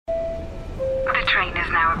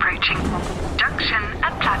now approaching. Junction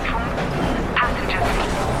at platform. Passengers.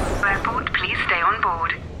 Airport, please stay on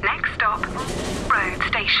board. Next stop, road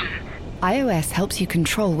station. iOS helps you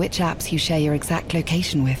control which apps you share your exact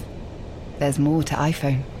location with. There's more to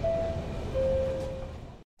iPhone.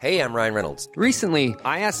 Hey, I'm Ryan Reynolds. Recently,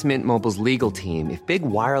 I asked Mint Mobile's legal team if big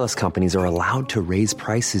wireless companies are allowed to raise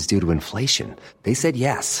prices due to inflation. They said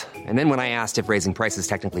yes. And then when I asked if raising prices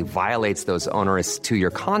technically violates those onerous two-year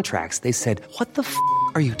contracts, they said, "What the f***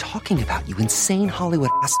 are you talking about, you insane Hollywood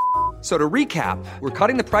ass?" So to recap, we're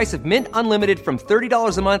cutting the price of Mint Unlimited from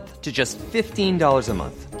 $30 a month to just $15 a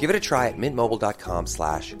month. Give it a try at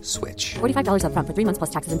mintmobile.com/switch. $45 up front for 3 months plus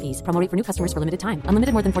taxes and fees. Promo rate for new customers for limited time.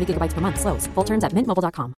 Unlimited more than 40 gigabytes per month. Slows full terms at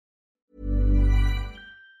mintmobile.com.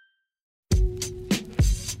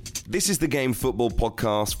 This is the Game Football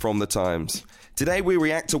Podcast from The Times. Today we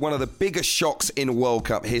react to one of the biggest shocks in World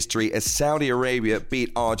Cup history as Saudi Arabia beat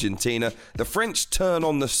Argentina. The French turn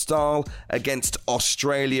on the style against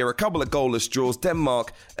Australia. A couple of goalless draws.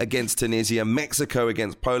 Denmark against Tunisia. Mexico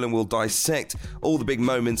against Poland. We'll dissect all the big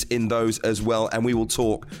moments in those as well. And we will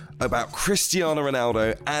talk about Cristiano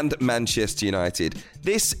Ronaldo and Manchester United.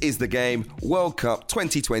 This is the Game World Cup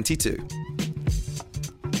 2022.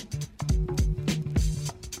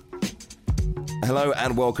 Hello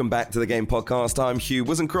and welcome back to the Game Podcast. I'm Hugh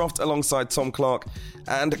Wisencroft alongside Tom Clark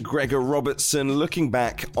and Gregor Robertson, looking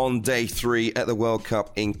back on day 3 at the World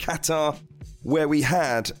Cup in Qatar, where we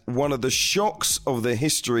had one of the shocks of the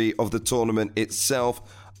history of the tournament itself,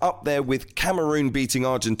 up there with Cameroon beating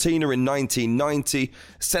Argentina in 1990,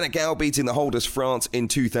 Senegal beating the holders France in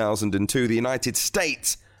 2002, the United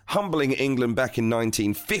States humbling England back in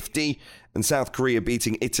 1950, and South Korea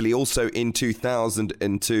beating Italy also in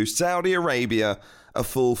 2002. Saudi Arabia, a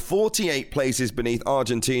full 48 places beneath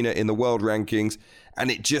Argentina in the world rankings,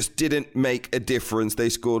 and it just didn't make a difference. They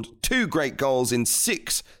scored 2 great goals in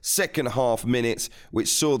 6 second-half minutes, which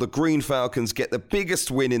saw the Green Falcons get the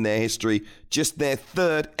biggest win in their history, just their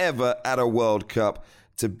 3rd ever at a World Cup,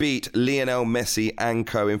 to beat Lionel Messi and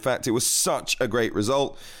co. In fact, it was such a great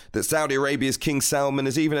result that Saudi Arabia's King Salman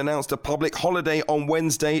has even announced a public holiday on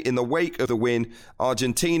Wednesday in the wake of the win.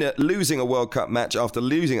 Argentina losing a World Cup match after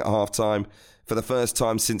losing at halftime for the first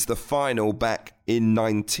time since the final back in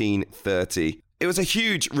 1930. It was a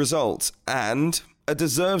huge result and a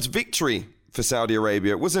deserved victory for Saudi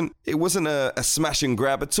Arabia. It wasn't a smash and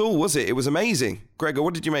grab at all, was it? It was amazing. Gregor,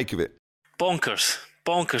 what did you make of it?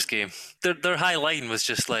 Bonkers game. Their high line was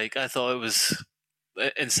just like, I thought it was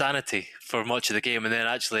insanity for much of the game, and then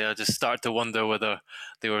actually I just started to wonder whether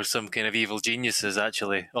they were some kind of evil geniuses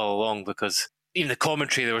actually all along, because even the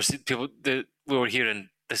commentary, there were people that we were hearing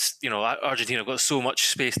this, Argentina got so much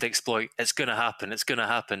space to exploit, it's going to happen, and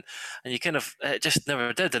you kind of, it just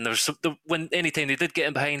never did. And when anytime they did get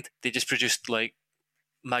in behind, they just produced like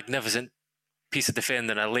magnificent piece of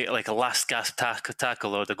defending, a last gasp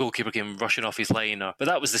tackle, or the goalkeeper came rushing off his line. But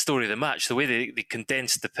that was the story of the match, the way they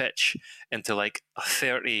condensed the pitch into like a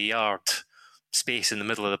 30-yard space in the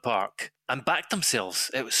middle of the park and backed themselves.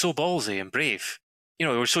 It was so ballsy and brave. We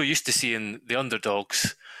were so used to seeing the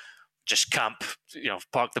underdogs just camp,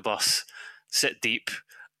 park the bus, sit deep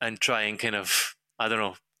and try and kind of,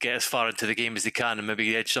 get as far into the game as they can and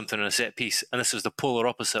maybe edge something on a set piece. And this was the polar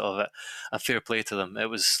opposite of it. And fair play to them. It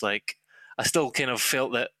was like, I still kind of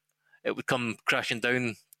felt that it would come crashing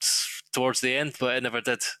down towards the end, but it never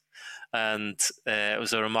did. And it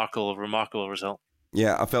was a remarkable result.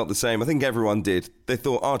 Yeah, I felt the same. I think everyone did. They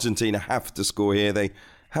thought Argentina have to score here. They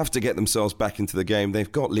have to get themselves back into the game.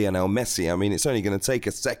 They've got Lionel Messi. I mean, it's only going to take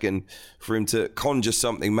a second for him to conjure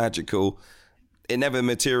something magical. It never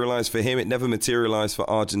materialised for him. It never materialised for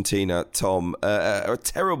Argentina, Tom. A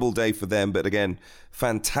terrible day for them, but again,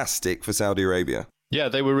 fantastic for Saudi Arabia. Yeah,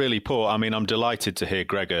 they were really poor. I mean, I'm delighted to hear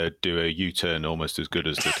Gregor do a U-turn almost as good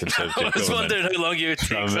as the Conservative government. I was wondering how long you would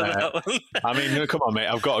take for that one. I mean, come on, mate.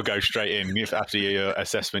 I've got to go straight in after your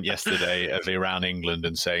assessment yesterday of Iran-England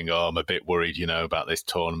and saying, I'm a bit worried, about this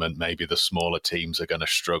tournament. Maybe the smaller teams are going to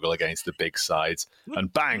struggle against the big sides.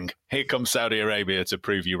 And bang, here comes Saudi Arabia to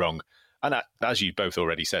prove you wrong. And that, as you both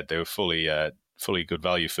already said, they were fully good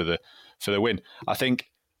value for the win. I think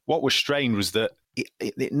what was strange was that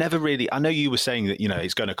it never really, I know you were saying that,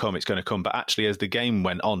 it's going to come, but actually as the game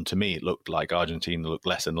went on, to me, it looked like Argentina looked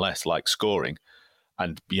less and less like scoring.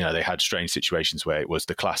 And, they had strange situations where it was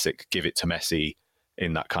the classic give it to Messi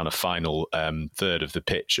in that kind of final third of the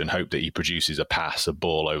pitch and hope that he produces a pass, a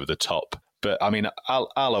ball over the top. But, I mean,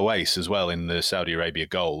 Al-Owais as well in the Saudi Arabia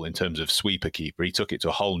goal in terms of sweeper keeper, he took it to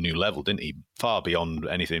a whole new level, didn't he? Far beyond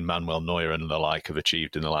anything Manuel Neuer and the like have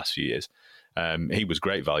achieved in the last few years. He was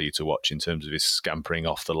great value to watch in terms of his scampering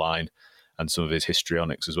off the line and some of his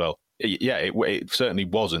histrionics as well. It certainly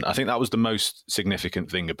wasn't. I think that was the most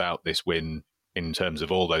significant thing about this win in terms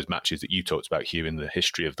of all those matches that you talked about, Hugh, in the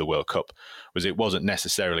history of the World Cup, was it wasn't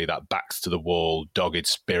necessarily that backs to the wall, dogged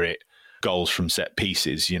spirit, goals from set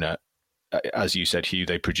pieces. You know, as you said, Hugh,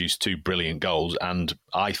 they produced 2 brilliant goals, and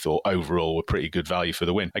I thought overall were pretty good value for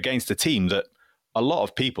the win against a team that a lot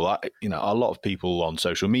of people on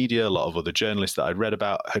social media, a lot of other journalists that I'd read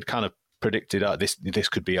about had kind of predicted this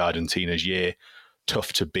could be Argentina's year,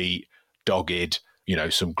 tough to beat, dogged, you know,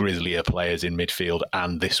 some grislier players in midfield,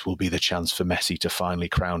 and this will be the chance for Messi to finally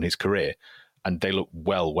crown his career. And they looked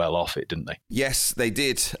well off it, didn't they? Yes, they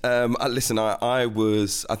did. Listen, I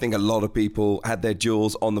think a lot of people had their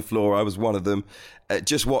jaws on the floor. I was one of them.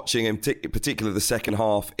 Just watching, in particular, the second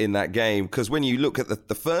half in that game, because when you look at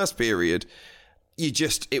the first period,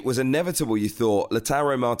 it was inevitable. You thought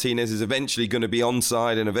Lautaro Martinez is eventually going to be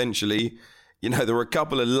onside, and eventually, you know, there were a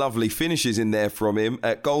couple of lovely finishes in there from him,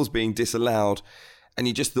 goals being disallowed. And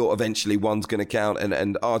you just thought eventually one's going to count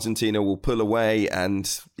and Argentina will pull away, and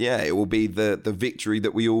it will be the victory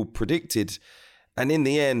that we all predicted. And in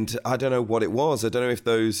the end, I don't know what it was. I don't know if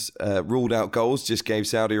those ruled out goals just gave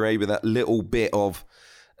Saudi Arabia that little bit of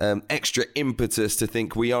extra impetus to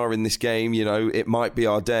think we are in this game, you know, it might be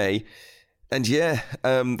our day. And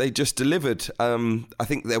they just delivered. I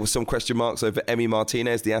think there were some question marks over Emi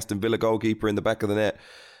Martinez, the Aston Villa goalkeeper, in the back of the net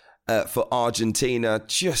for Argentina,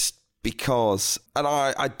 just because, and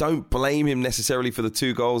I don't blame him necessarily for the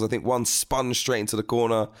 2 goals. I think one spun straight into the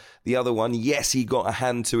corner. The other one, yes, he got a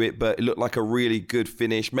hand to it, but it looked like a really good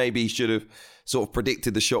finish. Maybe he should have sort of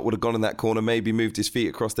predicted the shot would have gone in that corner, maybe moved his feet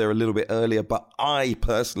across there a little bit earlier. But I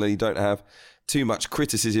personally don't have too much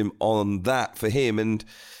criticism on that for him. And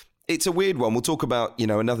it's a weird one. We'll talk about, you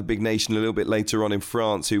know, another big nation a little bit later on in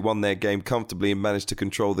France who won their game comfortably and managed to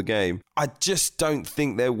control the game. I just don't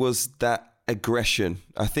think there was that aggression.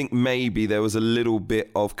 I think maybe there was a little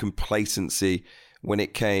bit of complacency when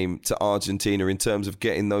it came to Argentina in terms of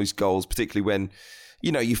getting those goals, particularly when,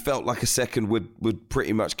 you know, you felt like a second would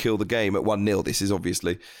pretty much kill the game at 1-0. This is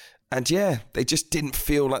obviously. And they just didn't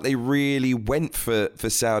feel like they really went for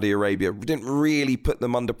Saudi Arabia. Didn't really put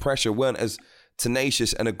them under pressure, weren't as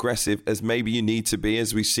tenacious and aggressive as maybe you need to be,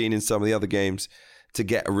 as we've seen in some of the other games, to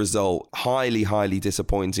get a result. Highly, highly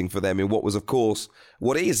disappointing for them in what was, of course,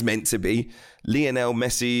 what is meant to be Lionel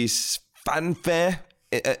Messi's fanfare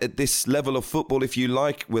at this level of football, if you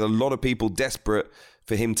like, with a lot of people desperate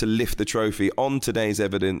for him to lift the trophy. On today's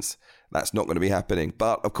evidence, that's not going to be happening.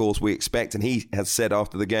 But, of course, we expect, and he has said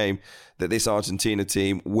after the game, that this Argentina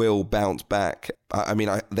team will bounce back. I mean,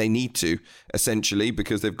 they need to, essentially,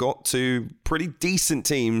 because they've got 2 pretty decent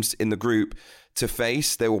teams in the group to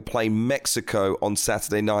face. They will play Mexico on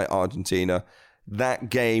Saturday night, Argentina. That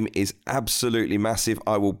game is absolutely massive.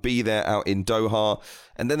 I will be there out in Doha.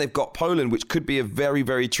 And then they've got Poland, which could be a very,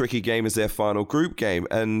 very tricky game as their final group game.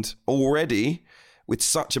 And already, with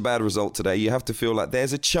such a bad result today, you have to feel like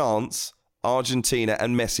there's a chance Argentina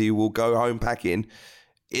and Messi will go home packing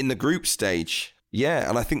in the group stage. Yeah,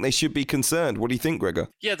 and I think they should be concerned. What do you think, Gregor?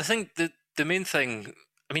 Yeah, the main thing,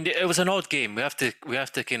 I mean, it was an odd game. We have to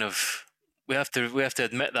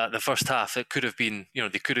admit that the first half, it could have been, you know,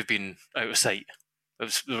 they could have been out of sight.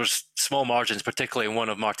 There was small margins, particularly in one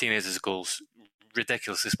of Martinez's goals,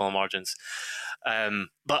 ridiculously small margins.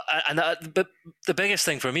 But the biggest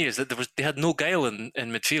thing for me is that they had no guile in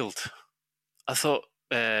midfield. I thought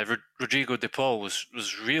Rodrigo de Paul was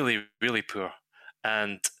really, really poor,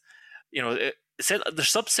 and you know, the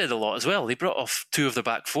subs said a lot as well. They brought off 2 of the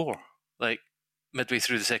back 4, like midway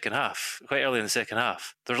through the second half, quite early in the second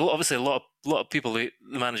half. There's obviously a lot of people the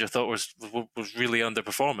manager thought was really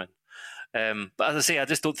underperforming. But as I say, I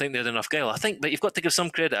just don't think they had enough guile. I think that you've got to give some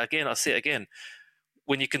credit. Again, I'll say it again.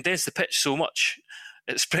 When you condense the pitch so much,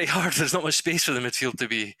 it's pretty hard. There's not much space for the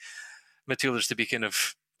midfielders to be kind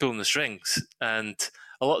of pulling the strings. And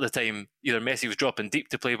a lot of the time, either Messi was dropping deep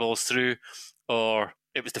to play balls through, or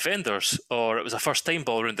it was defenders, or it was a first-time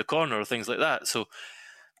ball around the corner, or things like that. So,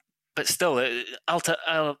 but still,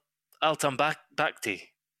 Altan Bakhti,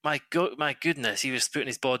 my goodness, he was putting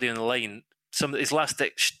his body on the line. His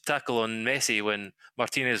last-ditch tackle on Messi when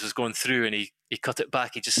Martinez was going through and he cut it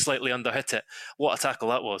back, he just slightly underhit it. What a tackle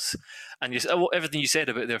that was. And everything you said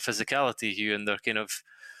about their physicality, Hugh, and their kind of,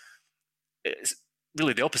 it's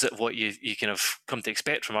really the opposite of what you kind of come to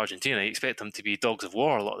expect from Argentina. You expect them to be dogs of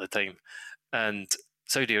war a lot of the time. And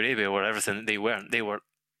Saudi Arabia were everything that they weren't. They were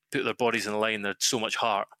put their bodies on the line, they had so much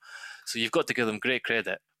heart. So you've got to give them great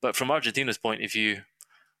credit. But from Argentina's point of view,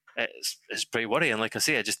 it's pretty worrying. Like I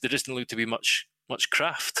say, there just didn't look to be much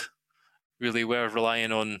craft. Really, we're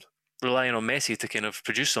relying on relying on Messi to kind of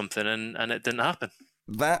produce something, and it didn't happen.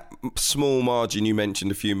 That small margin you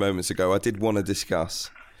mentioned a few moments ago, I did want to discuss,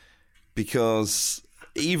 because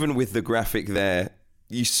even with the graphic there,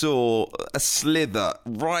 you saw a slither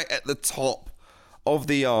right at the top of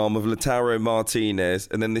the arm of Lautaro Martinez,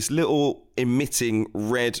 and then this little emitting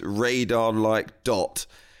red radar-like dot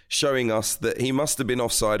showing us that he must have been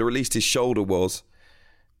offside, or at least his shoulder was,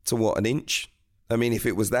 to what, an inch? I mean, if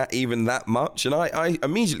it was even that much. And I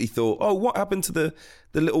immediately thought, oh, what happened to the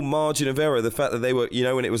little margin of error? The fact that they were,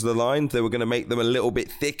 when it was the line, they were going to make them a little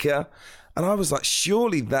bit thicker. And I was like,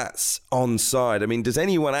 surely that's onside. I mean, does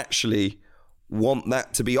anyone actually want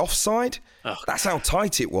that to be offside? Oh. That's how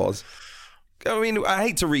tight it was. I mean, I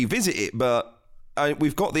hate to revisit it, but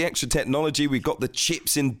we've got the extra technology, we've got the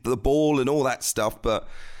chips in the ball and all that stuff, but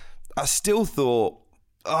I still thought,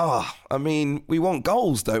 I mean, we want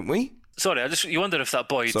goals, don't we? Sorry, you wonder if that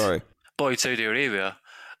buoyed Saudi Arabia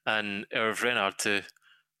and Hervé Renard to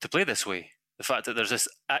play this way. The fact that there's this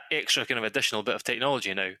extra kind of additional bit of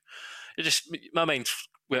technology now. My mind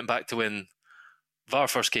went back to when VAR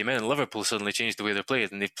first came in and Liverpool suddenly changed the way they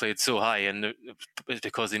played, and they've played so high, and it's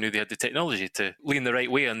because they knew they had the technology to lean the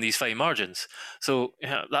right way on these fine margins. So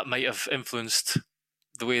that might have influenced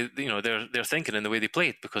the way they're thinking and the way they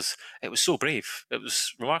played, because it was so brave. It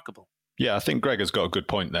was remarkable. Yeah, I think Greg has got a good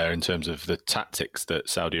point there in terms of the tactics that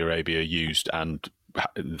Saudi Arabia used and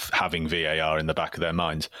having VAR in the back of their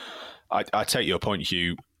minds. I take your point,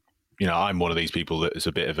 Hugh. I'm one of these people that is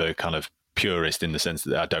a bit of a kind of purist in the sense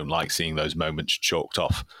that I don't like seeing those moments chalked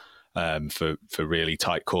off for really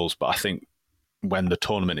tight calls. But I think when the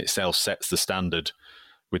tournament itself sets the standard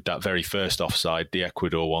with that very first offside, the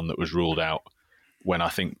Ecuador one that was ruled out, when I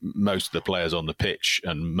think most of the players on the pitch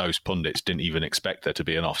and most pundits didn't even expect there to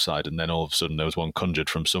be an offside, and then all of a sudden there was one conjured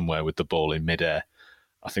from somewhere with the ball in midair.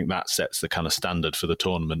 I think that sets the kind of standard for the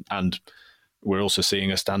tournament. And we're also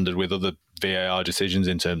seeing a standard with other VAR decisions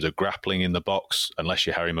in terms of grappling in the box, unless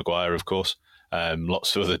you're Harry Maguire, of course.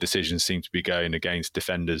 Lots of other decisions seem to be going against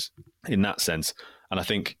defenders in that sense. And I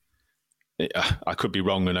think I could be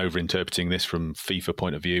wrong and overinterpreting this from FIFA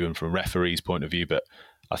point of view and from referees' point of view, but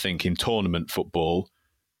I think in tournament football,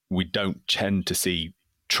 we don't tend to see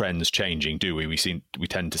trends changing, do we? We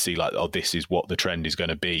tend to see like, this is what the trend is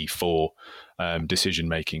going to be for decision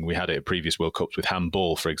making. We had it at previous World Cups with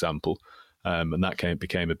handball, for example, and that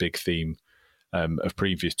became a big theme of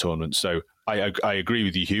previous tournaments. So I agree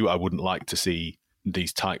with you, Hugh. I wouldn't like to see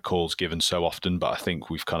these tight calls given so often, but I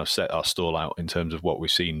think we've kind of set our stall out in terms of what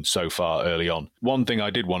we've seen so far early on. One thing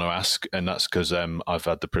I did want to ask, and that's because I've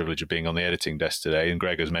had the privilege of being on the editing desk today, and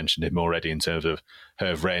Greg has mentioned him already in terms of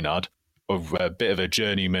Hervé Renard, a bit of a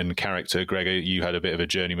journeyman character. Gregor, you had a bit of a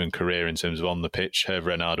journeyman career in terms of on the pitch. Hervé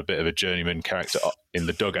Renard, a bit of a journeyman character in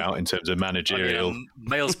the dugout in terms of managerial.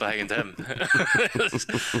 Miles behind him.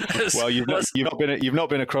 Well, you've not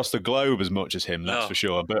been across the globe as much as him, that's for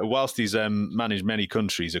sure. But whilst he's managed many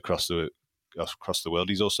countries across the world,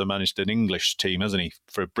 he's also managed an English team, hasn't he,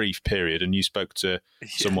 for a brief period? And you spoke to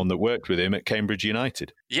someone that worked with him at Cambridge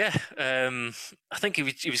United. Yeah, I think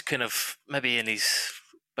he was kind of maybe in his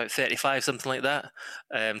about 35, something like that.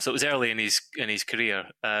 So it was early in his career,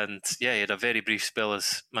 and he had a very brief spell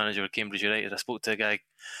as manager of Cambridge United. I spoke to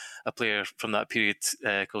a player from that period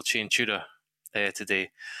called Shane Tudor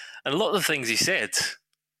today, and a lot of the things he said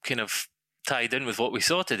kind of tied in with what we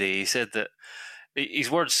saw today. He said that his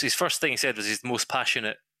first thing he said was he's the most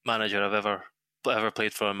passionate manager I've ever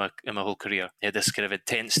played for in my whole career. He had this kind of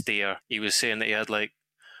intense stare. He was saying that he had like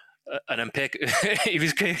he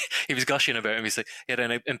was gushing about him. He's like, he had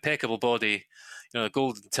an impeccable body, a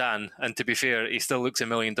golden tan, and to be fair, he still looks $1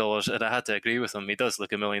 million. And I had to agree with him. He does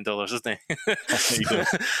look $1 million, doesn't he? He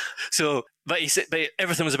does. So, but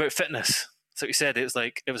everything was about fitness. So he said it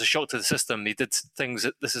was a shock to the system. He did things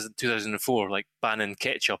this is in 2004, like banning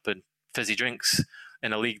ketchup and fizzy drinks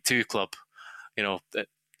in a League Two club,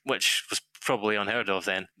 which was probably unheard of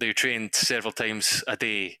then. They trained several times a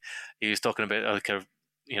day. He was talking about a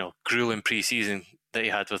grueling pre-season that he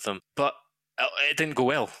had with them, but it didn't go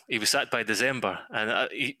well. He was sacked by December, and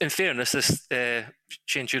in fairness, this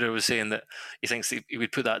Shane Tudor was saying that he thinks that he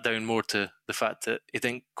would put that down more to the fact that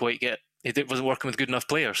he wasn't working with good enough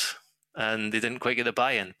players, and they didn't quite get the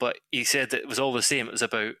buy-in. But he said that it was all the same. It was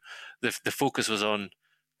about the focus was on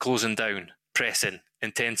closing down, pressing,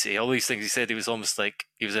 intensity, all these things. He said he was almost like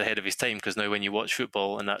he was ahead of his time, because now when you watch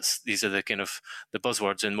football, and these are the kind of the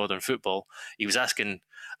buzzwords in modern football, he was asking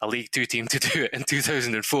a League Two team to do it in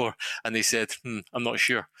 2004, and they said, I'm not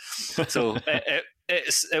sure. So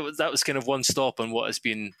that was kind of one stop on what has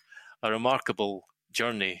been a remarkable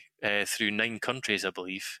journey through 9 countries, I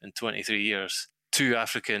believe, in 23 years. 2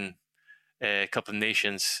 African Cup of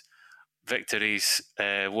Nations victories,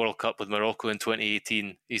 World Cup with Morocco in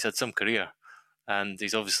 2018. He's had some career, and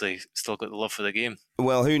he's obviously still got the love for the game.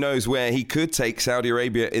 Well, who knows where he could take Saudi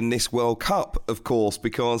Arabia in this World Cup, of course,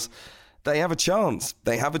 because they have a chance.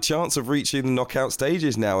 They have a chance of reaching the knockout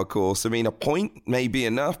stages now, of course. I mean, a point may be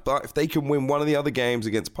enough, but if they can win one of the other games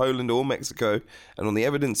against Poland or Mexico, and on the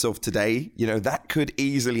evidence of today, that could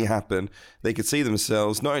easily happen. They could see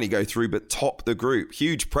themselves not only go through, but top the group.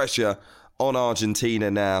 Huge pressure on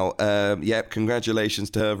Argentina now. Congratulations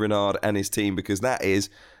to Hervé Renard and his team, because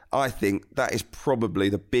I think that is probably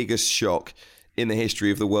the biggest shock in the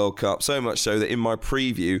history of the World Cup. So much so that in my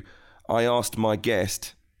preview, I asked my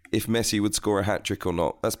guest if Messi would score a hat-trick or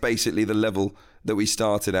not. That's basically the level that we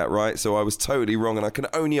started at, right? So I was totally wrong, and I can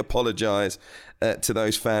only apologise to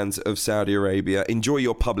those fans of Saudi Arabia. Enjoy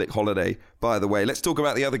your public holiday, by the way. Let's talk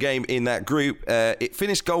about the other game in that group. It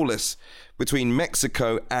finished goalless between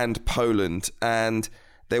Mexico and Poland, and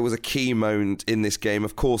there was a key moment in this game.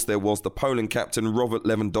 Of course, there was the Poland captain, Robert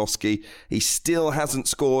Lewandowski. He still hasn't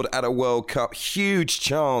scored at a World Cup. Huge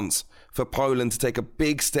chance for Poland to take a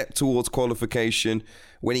big step towards qualification.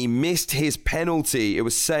 When he missed his penalty, it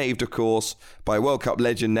was saved, of course, by World Cup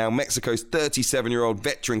legend, now Mexico's 37-year-old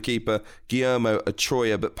veteran keeper, Guillermo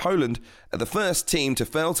Ochoa. But Poland are the first team to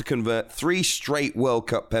fail to convert 3 straight World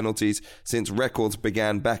Cup penalties since records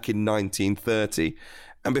began back in 1930.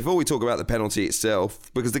 And before we talk about the penalty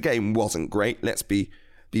itself, because the game wasn't great, let's be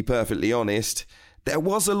perfectly honest, there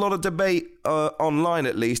was a lot of debate online,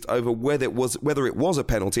 at least, over whether it was a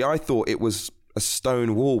penalty. I thought it was a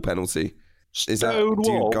stone wall penalty. Stone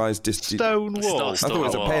wall? I thought it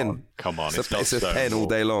was a pen. Come on, it's a pen all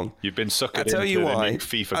day long. You've been suckered into the new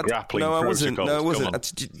FIFA grappling protocols. No, I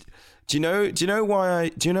wasn't. Do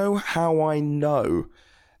you know how I know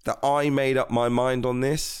that I made up my mind on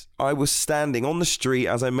this? I was standing on the street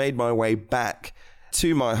as I made my way back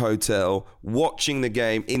to my hotel, watching the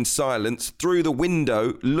game in silence through the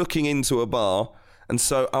window, looking into a bar. And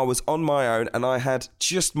so I was on my own, and I had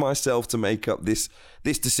just myself to make up this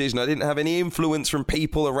decision. I didn't have any influence from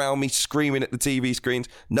people around me screaming at the TV screens.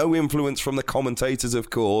 No influence from the commentators, of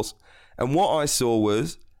course. And what I saw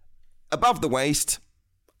was, above the waist,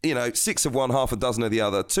 6 of one, half a dozen of the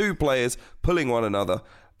other. 2 players pulling one another.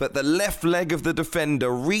 But the left leg of the defender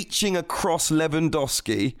reaching across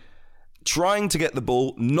Lewandowski, trying to get the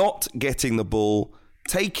ball, not getting the ball,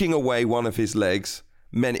 taking away one of his legs,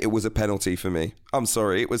 meant it was a penalty for me. I'm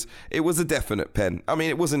sorry, it was a definite pen. I mean,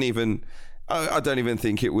 it wasn't even. I don't even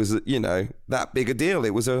think it was that big a deal. It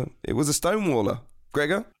was a stonewaller.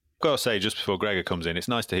 Gregor? I've got to say, just before Gregor comes in, it's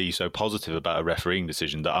nice to hear you so positive about a refereeing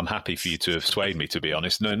decision that I'm happy for you to have swayed me, to be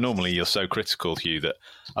honest. No, normally you're so critical, Hugh, that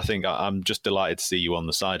I think I'm just delighted to see you on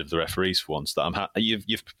the side of the referees for once. That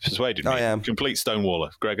you've persuaded me. I am. Complete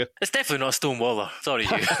stonewaller. Gregor? It's definitely not a stonewaller. Sorry,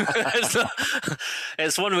 Hugh.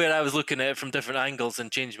 It's one where I was looking at it from different angles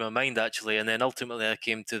and changed my mind, actually, and then ultimately I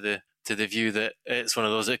came to the view that it's one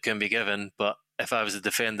of those that can be given, but if I was a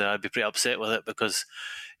defender, I'd be pretty upset with it, because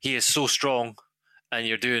he is so strong, and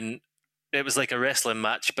it was like a wrestling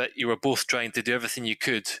match, but you were both trying to do everything you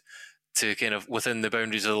could to kind of, within the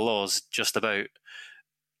boundaries of the laws, just about,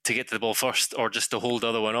 to get to the ball first or just to hold the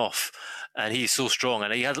other one off. And he's so strong,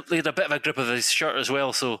 and he had a bit of a grip of his shirt as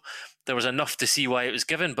well, so there was enough to see why it was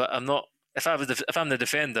given, but I'm not. If I'm the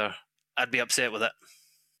defender, I'd be upset with it.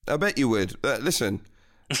 I bet you would. Listen,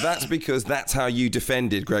 that's because that's how you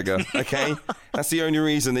defended, Gregor, okay? That's the only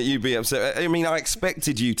reason that you'd be upset. I mean, I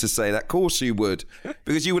expected you to say that. Of course you would,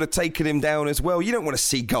 because you would have taken him down as well. You don't want to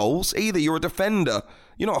see goals either. You're a defender.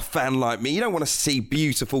 You're not a fan like me. You don't want to see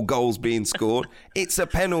beautiful goals being scored. It's a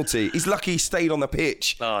penalty. He's lucky he stayed on the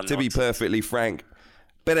pitch, to be perfectly frank.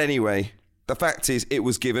 But anyway, the fact is it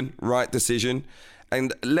was given. Right decision.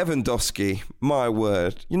 And Lewandowski, my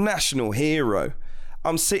word, your national hero.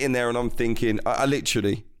 I'm sitting there and I'm thinking, I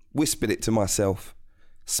literally whispered it to myself.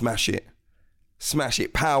 Smash it. Smash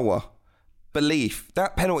it. Power. Belief.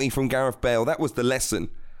 That penalty from Gareth Bale, that was the lesson.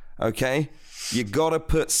 Okay? You got to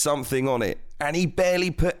put something on it. And he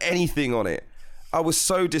barely put anything on it. I was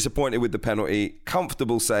so disappointed with the penalty.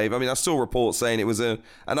 Comfortable save. I mean, I saw reports saying it was an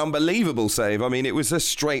unbelievable save. I mean, it was a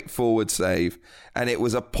straightforward save. And it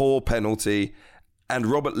was a poor penalty. And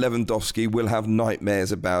Robert Lewandowski will have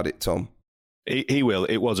nightmares about it, Tom. He will.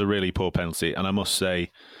 It was a really poor penalty. And I must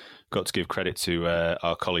say, got to give credit to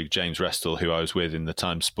our colleague James Restle, who I was with in the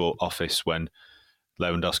Times Sport office when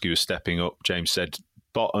Lewandowski was stepping up. James said,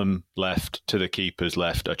 bottom left to the keeper's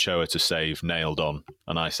left, Ochoa to save, nailed on.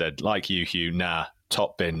 And I said, like you, Hugh,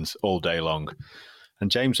 top bins all day long.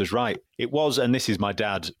 And James was right. It was, and this is my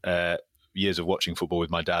dad years of watching football with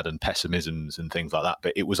my dad and pessimisms and things like that,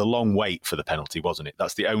 but it was a long wait for the penalty, wasn't it?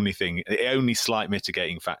 That's the only thing, the only slight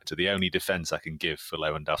mitigating factor, the only defence I can give for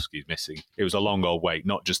Lewandowski's missing. It was a long old wait,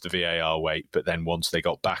 not just the VAR wait, but then once they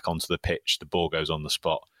got back onto the pitch, the ball goes on the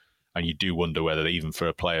spot. And you do wonder whether, even for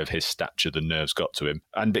a player of his stature, the nerves got to him.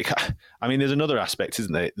 And because, I mean, there's another aspect,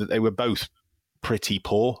 isn't there? That they were both pretty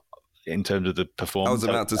poor in terms of the performance. I was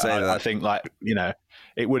about to say that. I think, like, you know,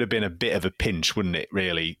 it would have been a bit of a pinch, wouldn't it,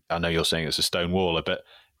 really? I know you're saying it's a stonewaller, but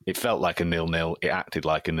it felt like a 0-0. It acted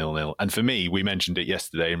like a 0-0. And for me, we mentioned it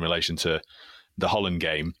yesterday in relation to the Holland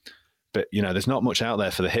game. But, you know, there's not much out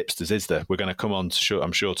there for the hipsters, is there? We're going to come on,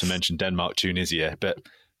 I'm sure, to mention Denmark, Tunisia, but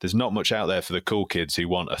there's not much out there for the cool kids who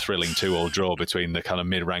want a thrilling 2-2 draw between the kind of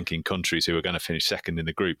mid-ranking countries who are going to finish second in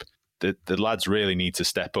the group. The lads really need to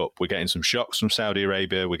step up. We're getting some shocks from Saudi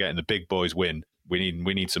Arabia. We're getting the big boys win. We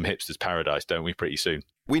need some hipsters' paradise, don't we, pretty soon?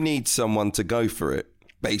 We need someone to go for it,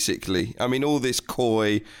 basically. I mean, all this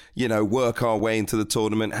coy, you know, work our way into the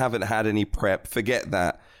tournament, haven't had any prep, forget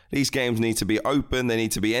that. These games need to be open. They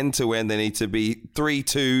need to be end-to-end. They need to be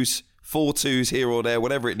 3-2s, 4-2s here or there,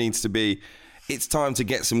 whatever it needs to be. It's time to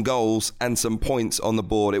get some goals and some points on the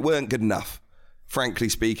board. It weren't good enough, frankly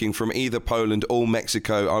speaking, from either Poland or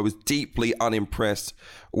Mexico. I was deeply unimpressed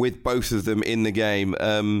with both of them in the game.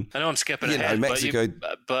 I know I'm skipping ahead, Mexico,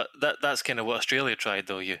 but that's kind of what Australia tried,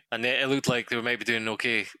 though. And it looked like they were maybe doing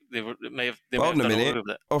okay. They may have done a little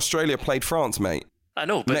bit. Australia played France, mate. I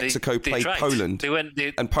know, but Mexico played tried. Poland,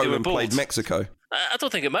 and Poland played Mexico. I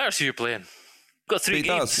don't think it matters who you're playing. Got 3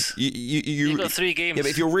 games. You got 3 games. Yeah, but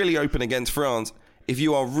if you're really open against France,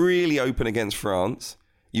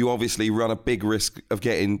 you obviously run a big risk of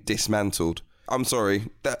getting dismantled. I'm sorry,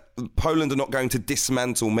 that Poland are not going to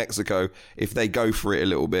dismantle Mexico if they go for it a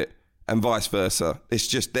little bit, and vice versa. It's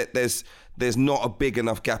just that there's not a big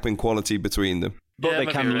enough gap in quality between them. But they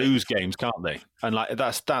can lose games, can't they? And like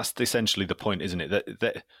that's essentially the point, isn't it?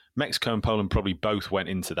 That Mexico and Poland probably both went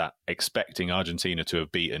into that expecting Argentina to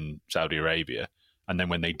have beaten Saudi Arabia, and then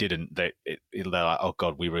when they didn't, they're like, oh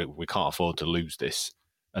God, we can't afford to lose this,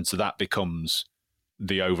 and so that becomes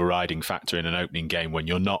the overriding factor in an opening game when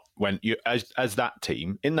you as that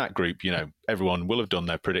team in that group. You know, everyone will have done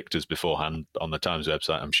their predictors beforehand on the Times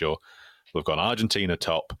website. I'm sure we've gone Argentina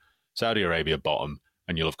top, Saudi Arabia bottom.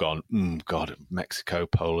 And you'll have gone, God, Mexico,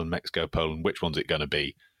 Poland, which one's it going to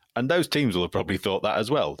be? And those teams will have probably thought that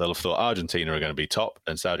as well. They'll have thought Argentina are going to be top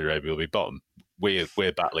and Saudi Arabia will be bottom. We're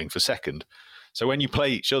battling for second. So when you play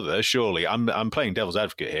each other, surely, I'm playing devil's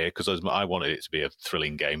advocate here because I wanted it to be a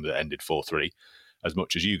thrilling game that ended 4-3 as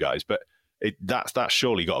much as you guys. But that's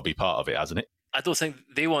surely got to be part of it, hasn't it? I don't think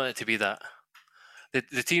they want it to be that.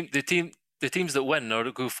 The teams that win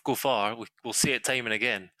or go far, we'll see it time and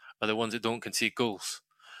again, are the ones that don't concede goals.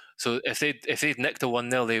 So if they'd nicked a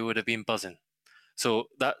 1-0, they would have been buzzing. So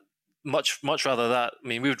that much rather that. I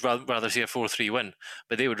mean, we would rather see a 4-3 win,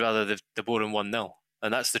 but they would rather the boring 1-0.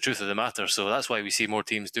 And that's the truth of the matter. So that's why we see more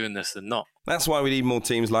teams doing this than not. That's why we need more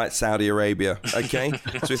teams like Saudi Arabia, okay?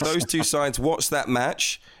 So if those two sides watch that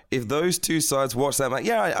match,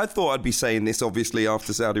 yeah, I thought I'd be saying this, obviously,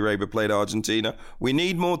 after Saudi Arabia played Argentina. We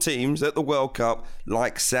need more teams at the World Cup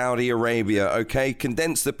like Saudi Arabia, okay?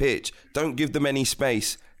 Condense the pitch. Don't give them any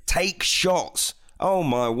space. Take shots. Oh,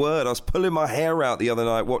 my word. I was pulling my hair out the other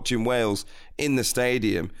night watching Wales in the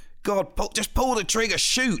stadium. God, just pull the trigger.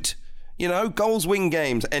 Shoot. You know, goals win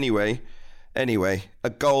games. Anyway, a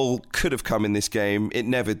goal could have come in this game. It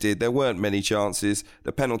never did. There weren't many chances.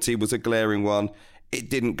 The penalty was a glaring one. It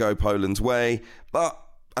didn't go Poland's way. But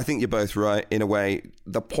I think you're both right in a way.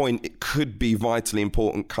 The point, it could be vitally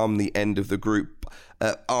important come the end of the group.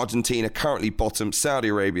 Argentina currently bottom, Saudi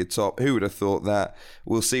Arabia top. Who would have thought that?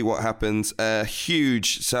 We'll see what happens. A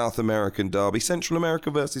huge South American derby. Central America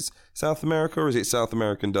versus South America, or is it South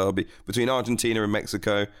American derby? Between Argentina and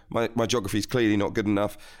Mexico. My geography is clearly not good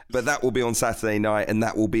enough. But that will be on Saturday night, and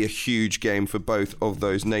that will be a huge game for both of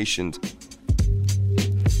those nations.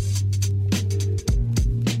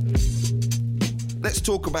 Let's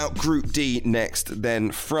talk about Group D next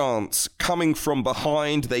then. France coming from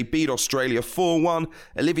behind. They beat Australia 4-1.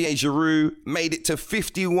 Olivier Giroud made it to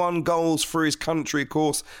 51 goals for his country, of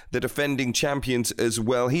course, the defending champions as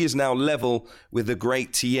well. He is now level with the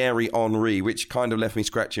great Thierry Henry, which kind of left me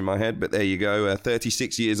scratching my head, but there you go.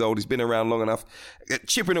 36 years old. He's been around long enough,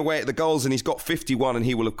 chipping away at the goals, and he's got 51, and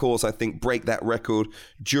he will, of course, I think, break that record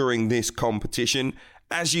during this competition.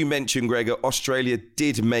 As you mentioned, Gregor, Australia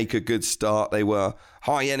did make a good start. They were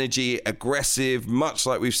high energy, aggressive, much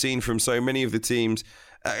like we've seen from so many of the teams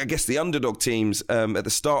I guess, the underdog teams at the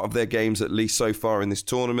start of their games, at least so far in this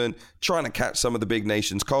tournament, trying to catch some of the big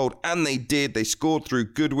nations cold. And they did. They scored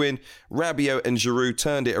through Goodwin. Rabiot and Giroud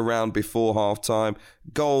turned it around before half-time.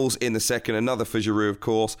 Goals in the second, another for Giroud, of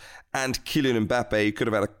course. And Kylian Mbappe, who could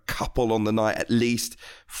have had a couple on the night at least.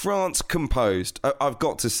 France composed. I've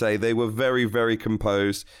got to say, they were very, very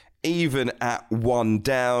composed. Even at one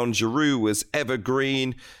down, Giroud was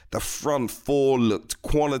evergreen. The front four looked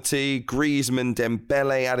quality. Griezmann,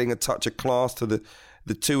 Dembele adding a touch of class to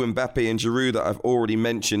the two Mbappe and Giroud that I've already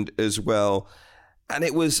mentioned as well. And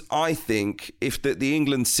it was, I think, if the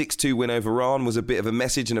England 6-2 win over Iran was a bit of a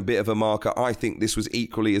message and a bit of a marker, I think this was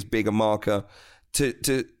equally as big a marker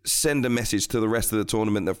to send a message to the rest of the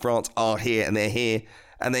tournament that France are here and they're here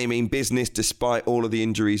and they mean business despite all of the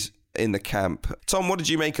injuries in the camp. Tom, what did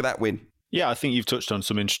you make of that win? Yeah, I think you've touched on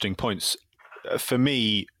some interesting points. For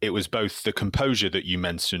me, it was both the composure that you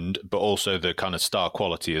mentioned, but also the kind of star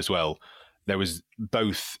quality as well. There was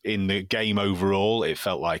both in the game overall, it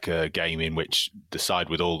felt like a game in which the side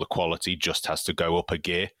with all the quality just has to go up a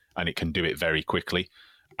gear and it can do it very quickly.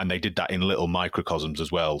 And they did that in little microcosms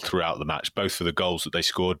as well throughout the match, both for the goals that they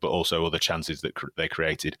scored, but also other chances that they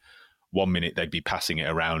created. 1 minute they'd be passing it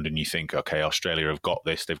around and you think, okay, Australia have got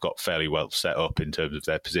this. They've got fairly well set up in terms of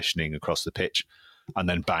their positioning across the pitch. And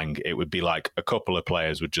then bang, it would be like a couple of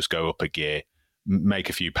players would just go up a gear, make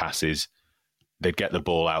a few passes. They'd get the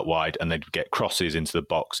ball out wide and they'd get crosses into the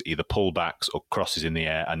box, either pullbacks or crosses in the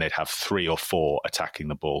air, and they'd have 3 or 4 attacking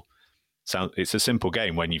the ball. So it's a simple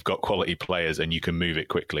game when you've got quality players and you can move it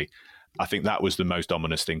quickly. I think that was the most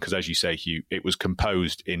ominous thing because, as you say, Hugh, it was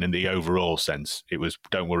composed in the overall sense. It was,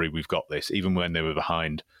 don't worry, we've got this. Even when they were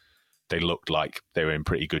behind, they looked like they were in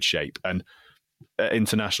pretty good shape. And at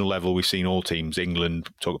international level, we've seen all teams, England,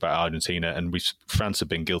 talk about Argentina, and France have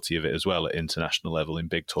been guilty of it as well at international level in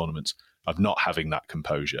big tournaments, of not having that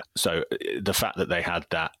composure. So the fact that they had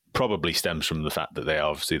that probably stems from the fact that they are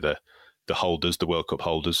obviously the holders, the World Cup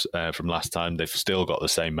holders from last time. They've still got the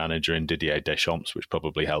same manager in Didier Deschamps, which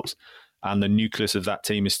probably helps. And the nucleus of that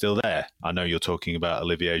team is still there. I know you're talking about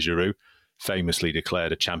Olivier Giroud, famously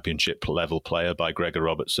declared a championship level player by Gregor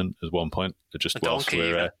Robertson at one point. Just whilst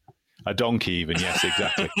we're a donkey even, yes,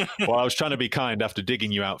 exactly. Well, I was trying to be kind after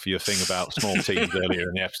digging you out for your thing about small teams earlier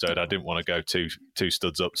in the episode. I didn't want to go two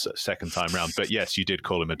studs up second time round. But yes, you did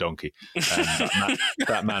call him a donkey.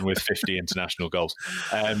 That man with 50 international goals.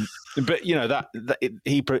 But, you know,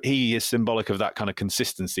 he is symbolic of that kind of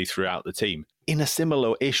consistency throughout the team. In a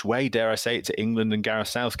similar-ish way, dare I say it, to England and Gareth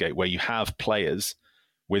Southgate, where you have players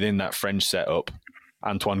within that French setup.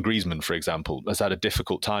 Antoine Griezmann, for example, has had a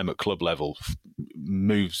difficult time at club level,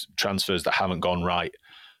 transfers that haven't gone right,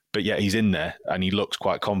 but yet he's in there and he looks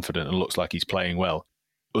quite confident and looks like he's playing well.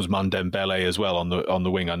 Ousmane Dembele as well on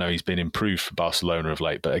the wing. I know he's been improved for Barcelona of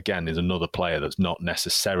late, but again, is another player that's not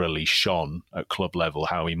necessarily shone at club level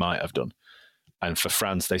how he might have done. And for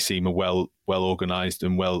France, they seem a well organised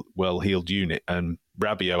and well-heeled unit. And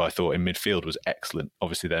Rabiot, I thought, in midfield was excellent.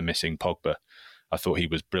 Obviously, they're missing Pogba. I thought he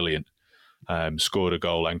was brilliant. Scored a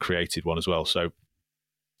goal and created one as well. So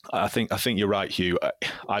I think you're right, Hugh.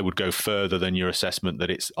 I would go further than your assessment that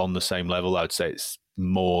it's on the same level. I'd say it's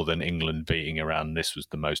more than England beating Iran. This was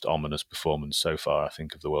the most ominous performance so far, I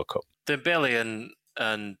think, of the World Cup. Dembele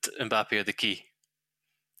and Mbappe are the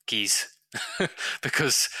keys.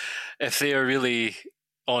 Because if they are really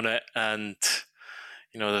on it and,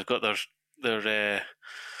 you know, they've got their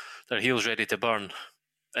heels ready to burn,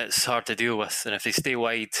 it's hard to deal with. And if they stay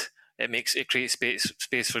wide, it creates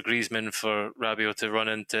space for Griezmann, for Rabiot to run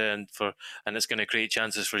into, and it's going to create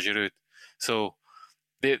chances for Giroud. So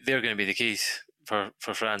they're going to be the keys for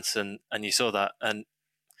France, and you saw that. And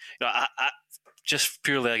you know, I just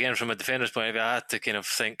purely again from a defender's point of view, I had to kind of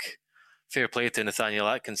think fair play to Nathaniel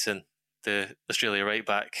Atkinson, the Australia right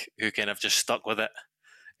back, who kind of just stuck with it.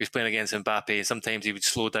 He was playing against Mbappe, and sometimes he would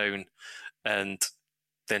slow down, and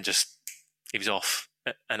then he was off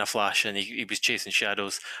in a flash, and he was chasing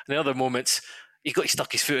shadows. And in other moments, he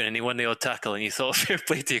stuck his foot in and he won the odd tackle, and you thought, fair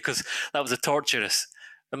play to you, because that was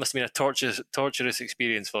that must have been a torturous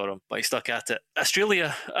experience for him, but he stuck at it.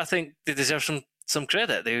 Australia, I think they deserve some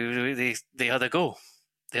credit. They had a go.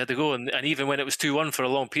 They had to go, and even when it was 2-1 for a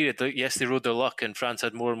long period, yes, they rode their luck, and France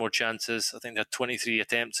had more and more chances. I think they had 23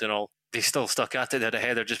 attempts in all. They still stuck at it. They had a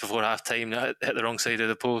header just before half-time, hit the wrong side of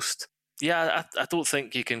the post. Yeah, I don't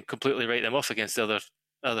think you can completely write them off against the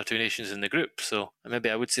other two nations in the group. So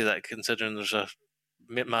maybe I would say that, considering there's a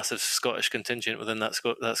massive Scottish contingent within that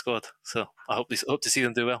squad. So I hope to see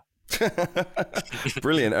them do well.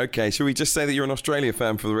 Brilliant. Okay, shall we just say that you're an Australia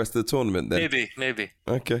fan for the rest of the tournament then? Maybe.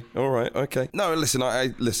 Okay. All right. Okay. No,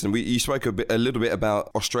 listen. You spoke a little bit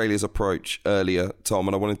about Australia's approach earlier, Tom,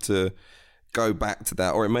 and I wanted to go back to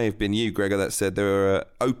that, or it may have been you, Gregor, that said they were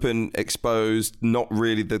open, exposed, not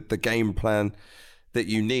really the game plan that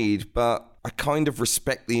you need. But I kind of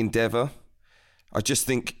respect the endeavour. I just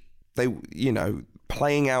think they,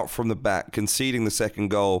 playing out from the back, conceding the second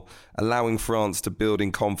goal, allowing France to build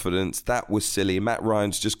in confidence, that was silly. Matt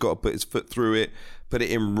Ryan's just got to put his foot through it, put it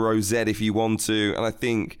in rosette if you want to. And I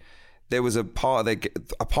think there was a part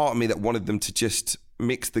of me that wanted them to just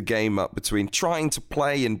mix the game up between trying to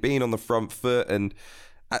play and being on the front foot and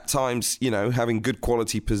at times, having good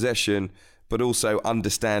quality possession, but also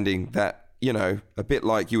understanding that, a bit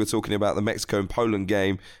like you were talking about the Mexico and Poland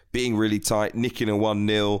game, being really tight, nicking a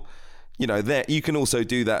 1-0, there you can also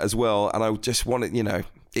do that as well. And I just wanted,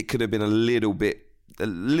 it could have been a little bit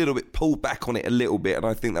pulled back on it a little bit, and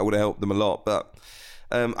I think that would have helped them a lot. But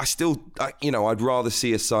I'd rather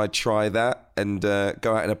see a side try that and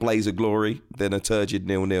go out in a blaze of glory than a turgid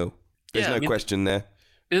 0-0. There's no question there.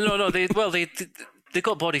 No, they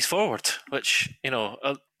got bodies forward, which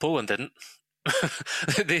Poland didn't.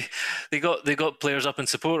 they got players up in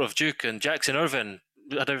support of Duke, and Jackson Irvine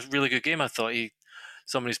had a really good game. I thought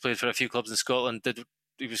somebody's played for a few clubs in Scotland.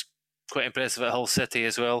 He was quite impressive at Hull City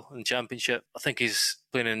as well in Championship. I think he's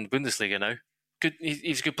playing in Bundesliga now. Good,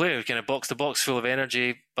 he's a good player, kind of box to box, full of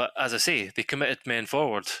energy. But as I say, they committed men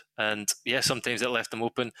forward, and sometimes it left them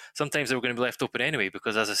open. Sometimes they were going to be left open anyway,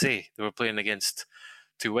 because as I say, they were playing against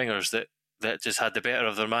two wingers that just had the better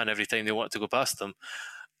of their man every time they wanted to go past them,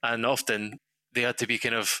 and often they had to be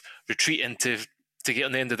kind of retreating to get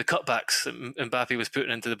on the end of the cutbacks that Mbappe was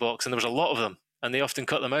putting into the box, and there was a lot of them, and they often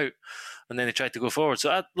cut them out, and then they tried to go forward. So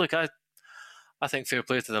I think fair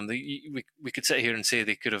play to them. We could sit here and say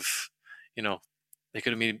they could have, they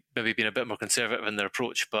could have maybe been a bit more conservative in their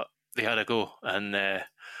approach, but they had a go, and I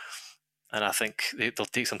think they'll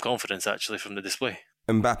take some confidence actually from the display.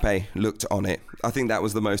 Mbappe looked on it. I think that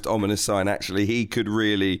was the most ominous sign. Actually, he could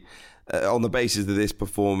really, on the basis of this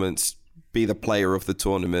performance, be the player of the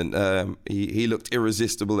tournament. He looked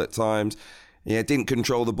irresistible at times. Didn't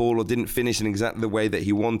control the ball or didn't finish in exactly the way that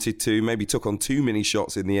he wanted to. Maybe took on too many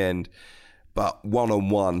shots in the end. But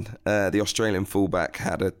one-on-one, the Australian fullback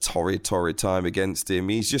had a torrid time against him.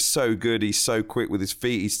 He's just so good. He's so quick with his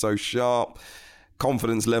feet. He's so sharp.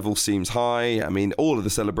 Confidence level seems high. I mean, all of the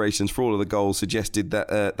celebrations for all of the goals suggested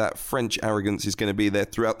that that French arrogance is going to be there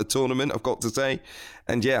throughout the tournament, I've got to say.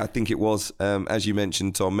 And I think it was, as you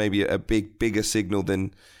mentioned, Tom, maybe a bigger signal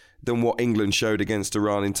than what England showed against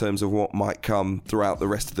Iran in terms of what might come throughout the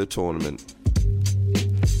rest of the tournament.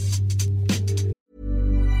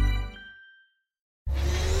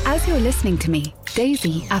 As you're listening to me,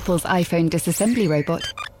 Daisy, Apple's iPhone disassembly robot,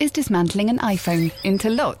 is dismantling an iPhone into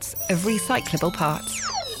lots of recyclable parts.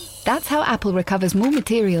 That's how Apple recovers more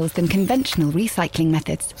materials than conventional recycling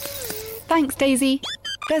methods. Thanks, Daisy.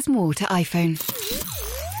 There's more to iPhone.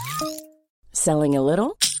 Selling a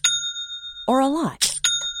little or a lot?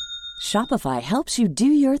 Shopify helps you do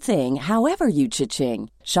your thing however you cha-ching.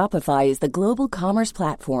 Shopify is the global commerce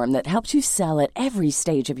platform that helps you sell at every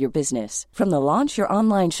stage of your business. From the launch your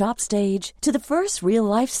online shop stage to the first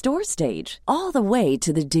real-life store stage, all the way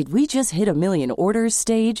to the did we just hit a million orders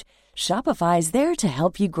stage. Shopify is there to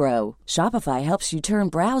help you grow. Shopify helps you turn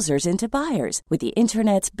browsers into buyers with the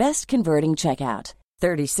internet's best converting checkout.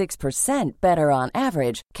 36% better on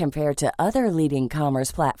average compared to other leading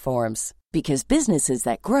commerce platforms. Because businesses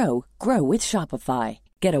that grow, grow with Shopify.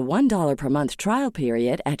 Get a $1 per month trial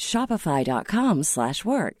period at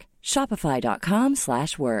shopify.com/work.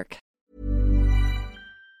 Shopify.com/work.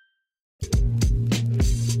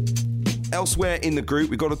 Elsewhere in the group,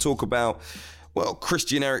 we've got to talk about,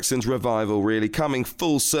 Christian Eriksen's revival, really. Coming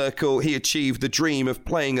full circle, he achieved the dream of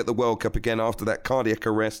playing at the World Cup again after that cardiac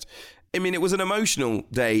arrest. I mean, it was an emotional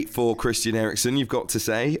day for Christian Eriksen, you've got to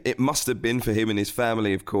say. It must have been for him and his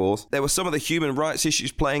family, of course. There were some of the human rights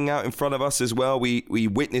issues playing out in front of us as well. We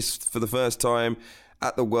witnessed for the first time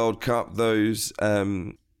at the World Cup those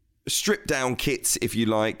stripped down kits, if you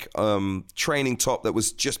like, training top that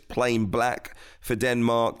was just plain black for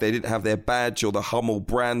Denmark. They didn't have their badge or the Hummel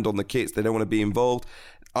brand on the kits. They don't want to be involved.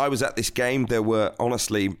 I was at this game. There were,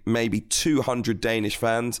 honestly, maybe 200 Danish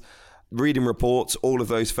fans. Reading reports, all of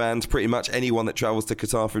those fans, pretty much anyone that travels to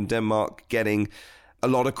Qatar from Denmark, getting a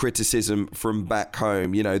lot of criticism from back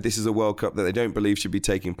home. This is a World Cup that they don't believe should be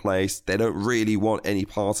taking place. They don't really want any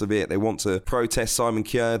part of it. They want to protest Simon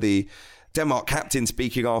Kjær, the Denmark captain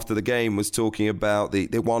speaking after the game was talking about the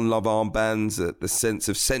One Love armbands, the sense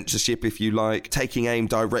of censorship, if you like, taking aim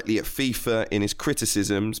directly at FIFA in his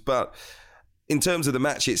criticisms. But in terms of the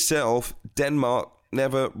match itself, Denmark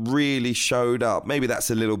never really showed up. Maybe that's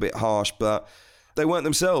a little bit harsh, but they weren't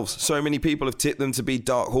themselves. So many people have tipped them to be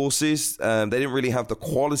dark horses. They didn't really have the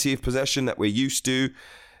quality of possession that we're used to.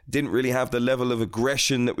 Didn't really have the level of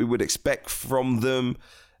aggression that we would expect from them.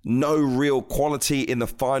 No real quality in the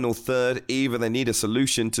final third either. They need a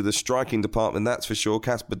solution to the striking department, that's for sure.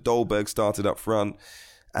 Kasper Dolberg started up front.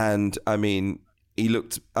 And, I mean, he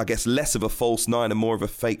looked, I guess, less of a false nine and more of a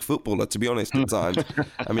fake footballer, to be honest, at times.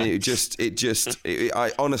 I mean,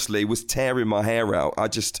 I honestly was tearing my hair out. I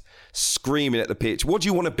just screaming at the pitch. What do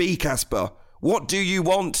you want to be, Kasper? What do you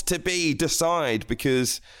want to be? Decide,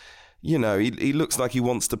 because... You know, he looks like he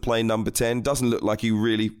wants to play number 10. Doesn't look like he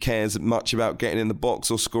really cares much about getting in the box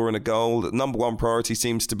or scoring a goal. The number one priority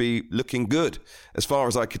seems to be looking good, as far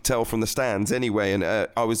as I could tell from the stands anyway. And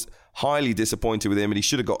I was highly disappointed with him, and he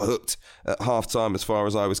should have got hooked at half-time as far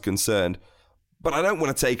as I was concerned. But I don't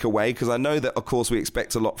want to take away, because I know that, of course, we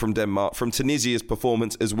expect a lot from Denmark, from Tunisia's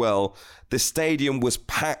performance as well. The stadium was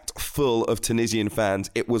packed full of Tunisian fans.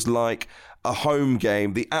 It was like a home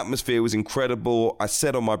game. The atmosphere was incredible. I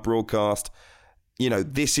said on my broadcast, you know,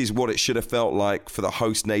 this is what it should have felt like for the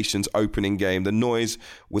host nation's opening game. The noise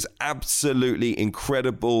was absolutely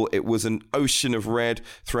incredible. It was an ocean of red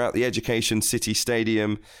throughout the Education City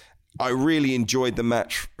Stadium. I really enjoyed the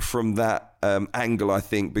match from that angle, I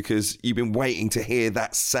think, because you've been waiting to hear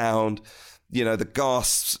that sound, you know, the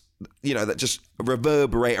gasps, you know, that just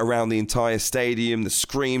reverberate around the entire stadium, the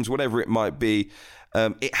screams, whatever it might be.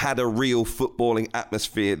 It had a real footballing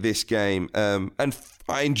atmosphere, this game. And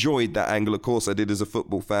I enjoyed that angle. Of course, I did as a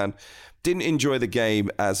football fan. Didn't enjoy the game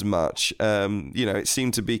as much. You know, it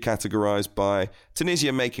seemed to be categorised by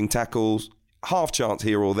Tunisia making tackles, half chance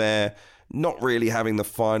here or there, not really having the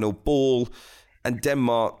final ball, and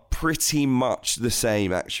Denmark pretty much the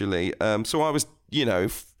same, actually. So I was, you know,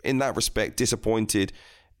 in that respect, disappointed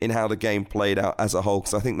in how the game played out as a whole,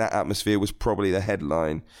 because I think that atmosphere was probably the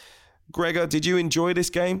headline. Gregor, did you enjoy this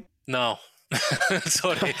game? No.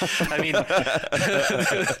 Sorry. I mean,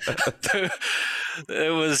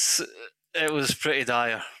 it was pretty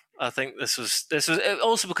dire. I think this was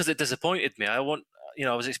also because it disappointed me. I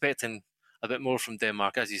was expecting a bit more from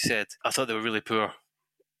Denmark, as you said. I thought they were really poor.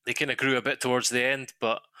 They kind of grew a bit towards the end,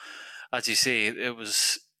 but as you say,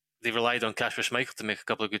 they relied on Kasper Schmeichel to make a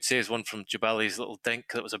couple of good saves. One from Jabali's little dink,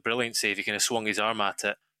 that was a brilliant save. He kind of swung his arm at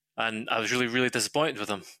it. And I was really, really disappointed with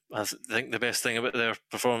them. I think the best thing about their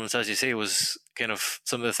performance, as you say, was kind of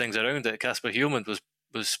some of the things around it. Kasper Hjulmand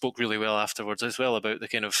spoke really well afterwards as well about the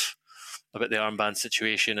armband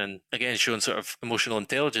situation, and again showing sort of emotional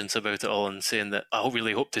intelligence about it all, and saying that I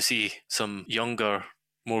really hope to see some younger,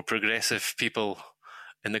 more progressive people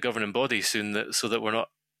in the governing body soon, so that we're not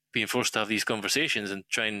being forced to have these conversations and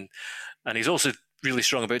and he's also really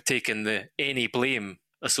strong about taking any blame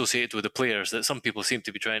associated with the players that some people seem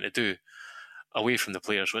to be trying to do away from the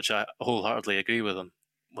players, which I wholeheartedly agree with them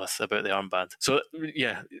about the armband. So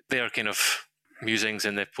yeah, their kind of musings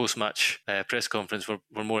in the post-match press conference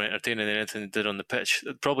were more entertaining than anything they did on the pitch.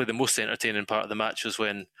 Probably the most entertaining part of the match was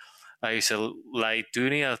when Aisa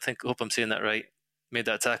Laiduni, I hope I'm saying that right, made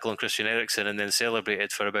that tackle on Christian Eriksen and then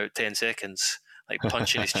celebrated for about 10 seconds, like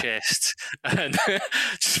punching his chest, and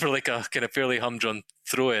just for like a kind of fairly humdrum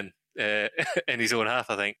throw-in in his own half.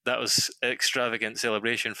 I think that was an extravagant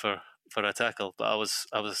celebration for a tackle, but I was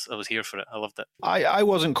here for it. I loved it. I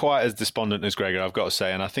wasn't quite as despondent as Gregor, I've got to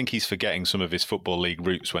say, and I think he's forgetting some of his Football League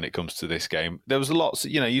roots when it comes to this game. There was lots,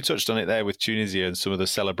 you touched on it there with Tunisia and some of the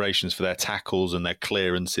celebrations for their tackles and their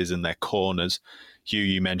clearances and their corners. Hugh,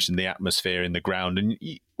 you mentioned the atmosphere in the ground, and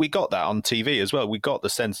we got that on TV as well. We got the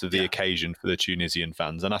sense of the occasion for the Tunisian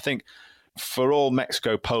fans, and I think for all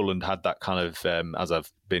Mexico-Poland had that kind of, as I've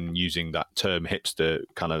been using that term, hipster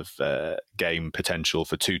kind of game potential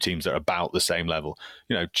for two teams that are about the same level.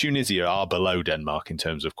 Tunisia are below Denmark in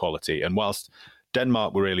terms of quality. And whilst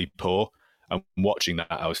Denmark were really poor, and watching that,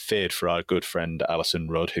 I was feared for our good friend Alison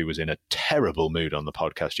Rudd, who was in a terrible mood on the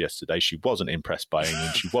podcast yesterday. She wasn't impressed by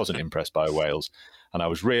England. She wasn't impressed by Wales. And I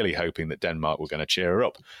was really hoping that Denmark were going to cheer her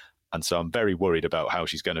up. And so I'm very worried about how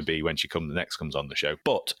she's going to be when she next comes on the show.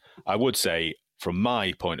 But I would say, from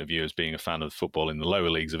my point of view as being a fan of football in the lower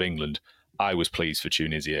leagues of England, I was pleased for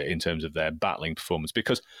Tunisia in terms of their battling performance,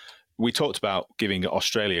 because we talked about giving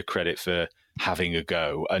Australia credit for having a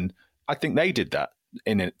go. And I think they did that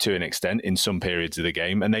to an extent in some periods of the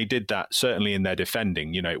game. And they did that certainly in their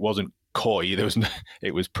defending. It wasn't coy.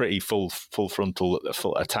 It was pretty full frontal,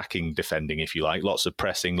 full attacking defending, if you like. Lots of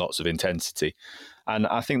pressing, lots of intensity, and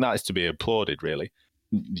I think that is to be applauded. Really,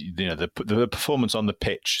 the performance on the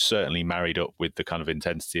pitch certainly married up with the kind of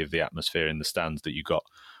intensity of the atmosphere in the stands that you got,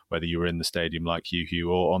 whether you were in the stadium like you,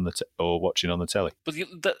 Hugh, or or watching on the telly.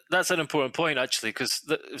 But that's an important point, actually, because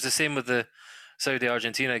it was the same with the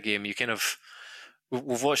Saudi-Argentina game.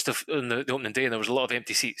 We've watched on the opening day, and there was a lot of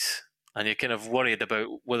empty seats. And you're kind of worried about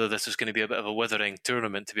whether this was going to be a bit of a withering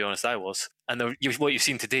tournament, to be honest. I was. And what you've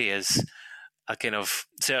seen today is a kind of,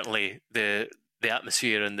 certainly the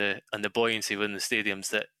atmosphere and the buoyancy within the stadiums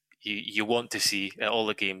that you want to see at all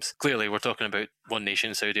the games. Clearly, we're talking about one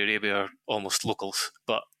nation, Saudi Arabia, are almost locals,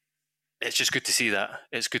 but it's just good to see that.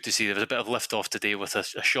 It's good to see there was a bit of lift off today with a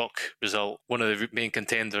shock result. One of the main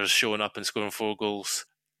contenders showing up and scoring 4 goals,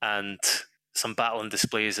 and some battling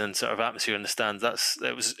displays and sort of atmosphere in the stands.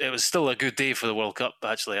 It was still a good day for the World Cup,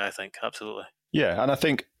 actually, I think. Absolutely. Yeah, and I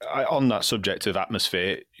think on that subject of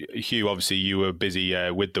atmosphere, Hugh, obviously you were busy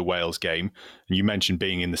with the Wales game, and you mentioned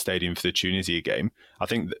being in the stadium for the Tunisia game. I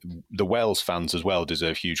think the Wales fans as well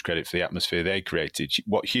deserve huge credit for the atmosphere they created.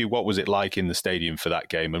 Hugh, what was it like in the stadium for that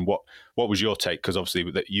game, and what was your take? Because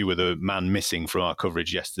obviously that you were the man missing from our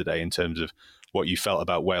coverage yesterday in terms of what you felt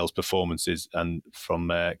about Wales' performances and from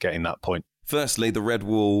getting that point. Firstly, the Red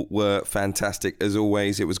Wall were fantastic as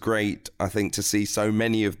always. It was great, I think, to see so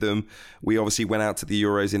many of them. We obviously went out to the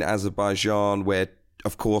Euros in Azerbaijan, where,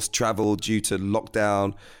 of course, travel due to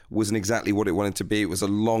lockdown wasn't exactly what it wanted to be. It was a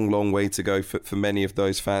long, long way to go for many of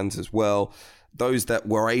those fans as well. Those that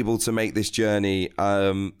were able to make this journey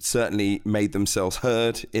certainly made themselves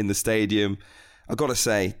heard in the stadium. I've got to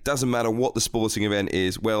say, doesn't matter what the sporting event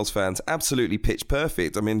is, Wales fans absolutely pitch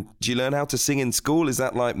perfect. I mean, do you learn how to sing in school? Is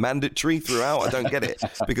that like mandatory throughout? I don't get it,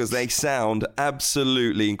 because they sound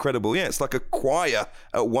absolutely incredible. Yeah, it's like a choir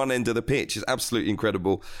at one end of the pitch. It's absolutely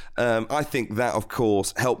incredible. I think that, of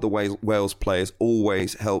course, helped the Wales players,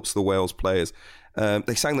 always helps the Wales players.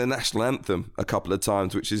 They sang the national anthem a couple of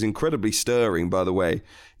times, which is incredibly stirring, by the way.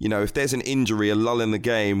 You know, if there's an injury, a lull in the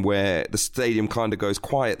game where the stadium kind of goes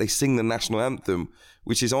quiet, they sing the national anthem,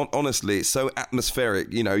 which is honestly, it's so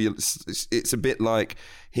atmospheric. You know, it's a bit like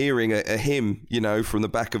hearing a hymn, you know, from the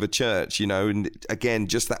back of a church, you know, and again,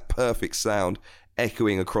 just that perfect sound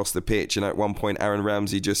echoing across the pitch. And at one point, Aaron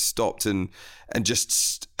Ramsey just stopped and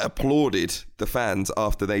just applauded the fans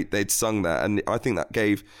after they'd sung that. And I think that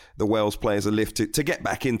gave the Wales players a lift to get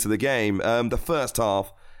back into the game. The first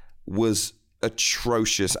half was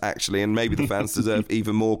atrocious, actually, and maybe the fans deserve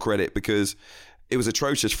even more credit, because it was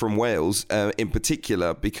atrocious from Wales in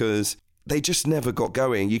particular, because they just never got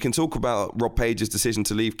going. You can talk about Rob Page's decision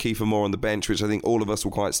to leave Kiefer Moore on the bench, which I think all of us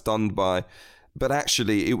were quite stunned by. But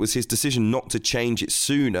actually, it was his decision not to change it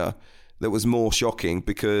sooner that was more shocking,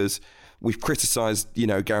 because we've criticised, you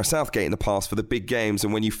know, Gareth Southgate in the past for the big games,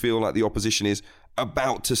 and when you feel like the opposition is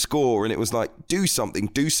about to score, and it was like, do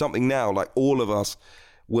something now. Like, all of us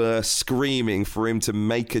were screaming for him to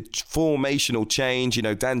make a formational change. You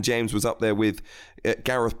know, Dan James was up there with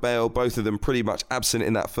Gareth Bale, both of them pretty much absent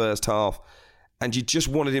in that first half. And you just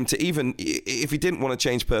wanted him to, even if he didn't want to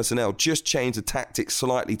change personnel, just change the tactics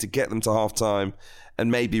slightly to get them to halftime and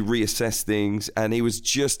maybe reassess things. And he was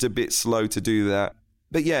just a bit slow to do that.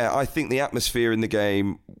 But yeah, I think the atmosphere in the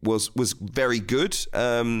game was very good.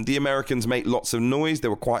 The Americans made lots of noise. There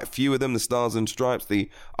were quite a few of them. The Stars and Stripes, the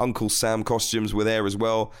Uncle Sam costumes were there as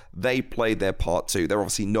well. They played their part too. They're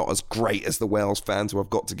obviously not as great as the Wales fans, who I've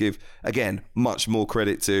got to give, again, much more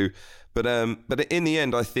credit to. But in the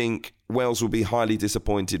end, I think Wales will be highly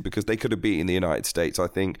disappointed, because they could have beaten the United States. I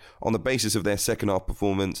think on the basis of their second half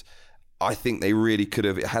performance, I think they really could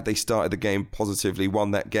have, had they started the game positively,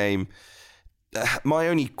 won that game. My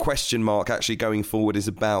only question mark actually going forward is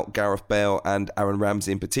about Gareth Bale and Aaron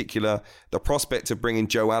Ramsey in particular. The prospect of bringing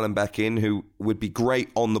Joe Allen back in, who would be great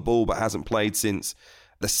on the ball but hasn't played since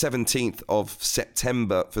the 17th of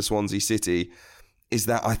September for Swansea City, is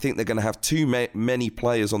that I think they're going to have too many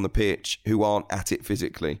players on the pitch who aren't at it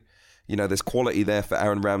physically. You know, there's quality there for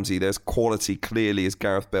Aaron Ramsey. There's quality clearly, as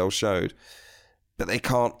Gareth Bale showed. But they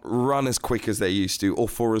can't run as quick as they used to, or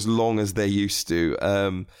for as long as they used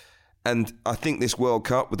to. And I think this World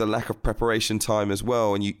Cup, with the lack of preparation time as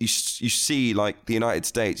well, and you see, like, the United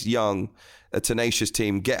States, young, a tenacious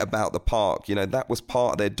team, get about the park. You know, that was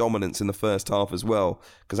part of their dominance in the first half as well,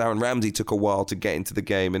 because Aaron Ramsey took a while to get into the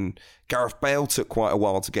game, and Gareth Bale took quite a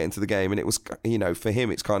while to get into the game. And it was, you know, for him,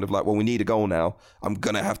 it's kind of like, well, we need a goal now. I'm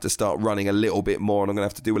going to have to start running a little bit more, and I'm going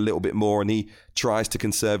to have to do a little bit more. And he tries to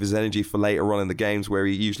conserve his energy for later on in the games, where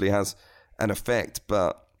he usually has an effect.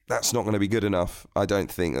 But that's not going to be good enough. I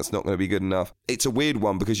don't think that's not going to be good enough. It's a weird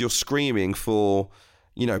one because you're screaming for,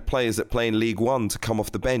 players that play in League One to come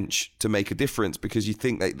off the bench to make a difference because you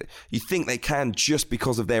think they can just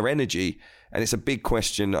because of their energy. And it's a big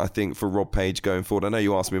question, I think, for Rob Page going forward. I know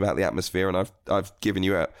you asked me about the atmosphere, and I've given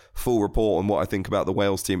you a full report on what I think about the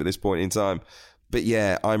Wales team at this point in time. But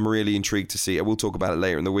yeah, I'm really intrigued to see. We'll talk about it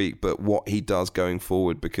later in the week, but what he does going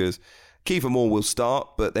forward, because Kiefer Moore will start,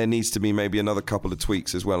 but there needs to be maybe another couple of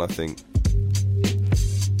tweaks as well, I think.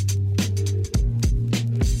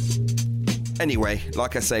 Anyway,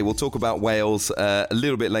 like I say, we'll talk about Wales a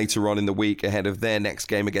little bit later on in the week ahead of their next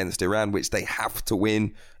game against Iran, which they have to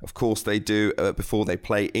win. Of course they do, before they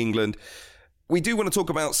play England. We do want to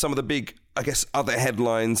talk about some of the big, other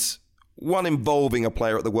headlines. One involving a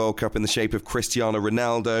player at the World Cup in the shape of Cristiano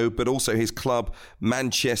Ronaldo, but also his club,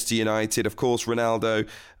 Manchester United. Of course, Ronaldo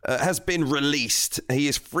has been released. He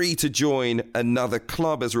is free to join another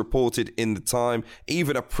club, as reported in the Time,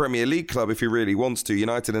 even a Premier League club if he really wants to.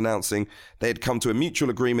 United announcing they had come to a mutual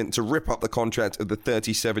agreement to rip up the contract of the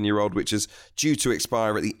 37-year-old, which is due to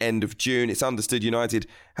expire at the end of June. It's understood United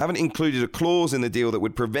haven't included a clause in the deal that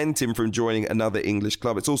would prevent him from joining another English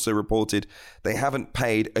club. It's also reported they haven't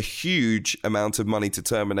paid a huge amount of money to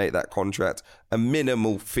terminate that contract. A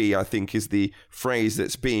minimal fee, I think, is the phrase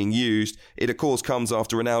that's being used. It, of course, comes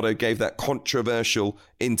after Ronaldo gave that controversial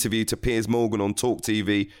interview to Piers Morgan on Talk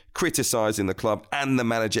TV, criticising the club and the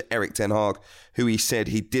manager, Erik ten Hag, who he said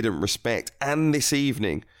he didn't respect. And this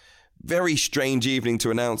evening, very strange evening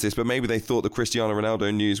to announce this, but maybe they thought the Cristiano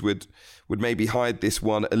Ronaldo news would maybe hide this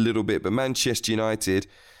one a little bit. But Manchester United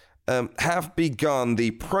have begun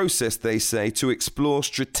the process, they say, to explore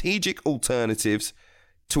strategic alternatives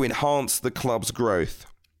to enhance the club's growth.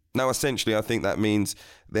 Now, essentially, I think that means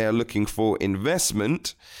they're looking for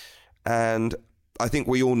investment. And I think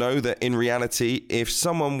we all know that in reality, if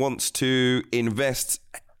someone wants to invest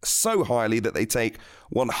so highly that they take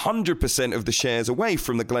 100% of the shares away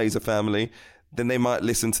from the Glazer family, then they might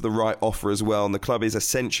listen to the right offer as well. And the club is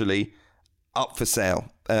essentially up for sale.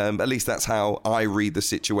 At least that's how I read the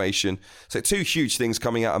situation. So two huge things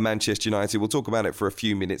coming out of Manchester United. We'll talk about it for a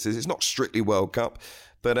few minutes. It's not strictly World Cup.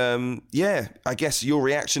 But I guess your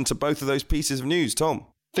reaction to both of those pieces of news, Tom?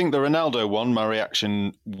 I think the Ronaldo one, my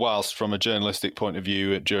reaction, whilst from a journalistic point of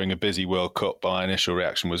view during a busy World Cup, my initial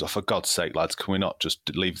reaction was, oh, for God's sake, lads, can we not just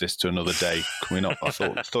leave this to another day? Can we not? I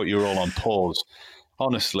thought you were all on pause.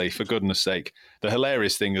 Honestly, for goodness sake. The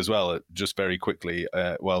hilarious thing as well, just very quickly,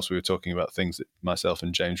 whilst we were talking about things that myself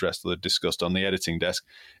and James Restle had discussed on the editing desk,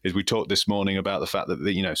 is we talked this morning about the fact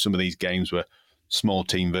that, some of these games were small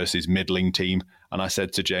team versus middling team. And I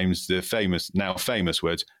said to James the now famous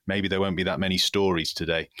words, maybe there won't be that many stories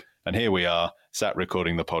today. And here we are, sat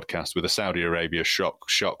recording the podcast with a Saudi Arabia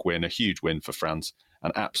shock win, a huge win for France,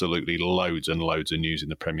 and absolutely loads and loads of news in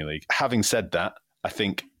the Premier League. Having said that, I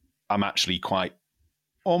think I'm actually quite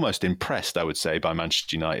almost impressed, I would say, by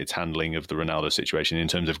Manchester United's handling of the Ronaldo situation in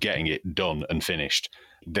terms of getting it done and finished.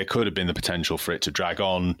 There could have been the potential for it to drag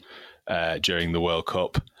on during the World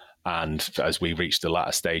Cup, and as we reach the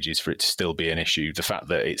latter stages, for it to still be an issue. The fact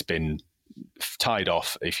that it's been tied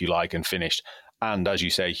off, if you like, and finished. And as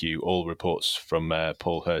you say, Hugh, all reports from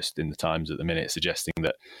Paul Hurst in the Times at the minute suggesting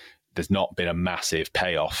that there's not been a massive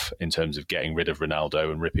payoff in terms of getting rid of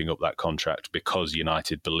Ronaldo and ripping up that contract, because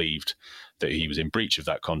United believed that he was in breach of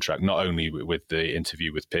that contract, not only with the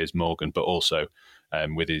interview with Piers Morgan, but also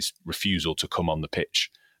with his refusal to come on the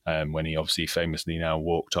pitch when he obviously famously now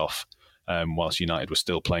walked off whilst United were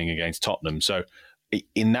still playing against Tottenham. So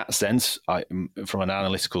in that sense, from an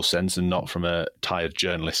analytical sense and not from a tired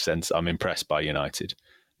journalist sense, I'm impressed by United.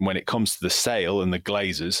 When it comes to the sale and the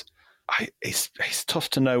Glazers, it's tough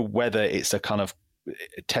to know whether it's a kind of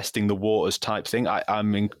testing the waters type thing.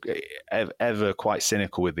 I'm ever quite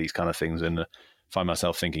cynical with these kind of things, and find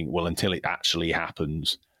myself thinking, well, until it actually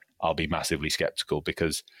happens, I'll be massively sceptical,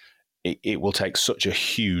 because it will take such a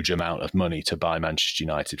huge amount of money to buy Manchester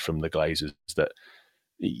United from the Glazers that,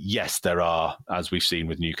 yes, there are, as we've seen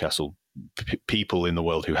with Newcastle, people in the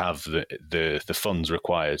world who have the funds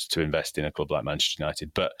required to invest in a club like Manchester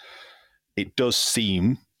United. But it does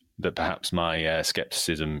seem that perhaps my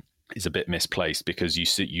scepticism is a bit misplaced, because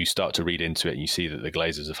you start to read into it and you see that the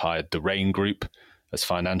Glazers have hired the Rain Group as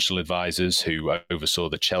financial advisors who oversaw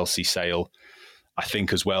the Chelsea sale. I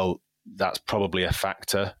think as well, that's probably a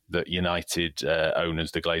factor that United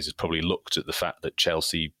owners, the Glazers, probably looked at the fact that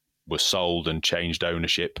Chelsea was sold and changed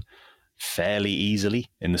ownership fairly easily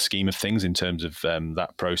in the scheme of things in terms of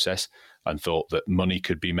that process, and thought that money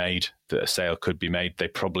could be made, that a sale could be made. They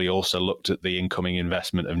probably also looked at the incoming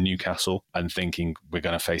investment of Newcastle and thinking, we're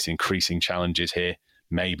going to face increasing challenges here.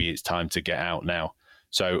 maybe it's time to get out now.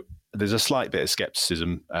 So there's a slight bit of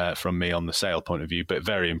scepticism from me on the sale point of view, but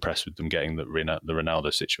very impressed with them getting the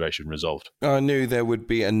Ronaldo situation resolved. I knew there would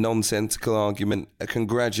be a nonsensical argument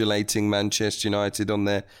congratulating Manchester United on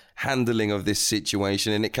their handling of this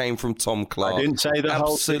situation, and it came from Tom Clark. I didn't say the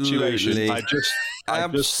whole situation.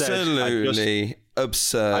 Absolutely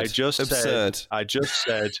absurd. I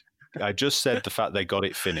just said the fact they got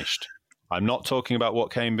it finished. I'm not talking about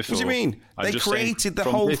what came before. What do you mean? They created the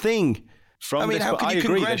whole thing. How can you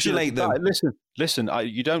congratulate them? Listen.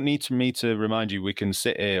 You don't need me to remind you. We can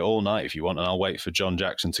sit here all night if you want, and I'll wait for John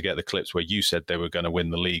Jackson to get the clips where you said they were going to win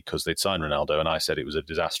the league because they'd signed Ronaldo, and I said it was a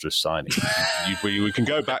disastrous signing. We can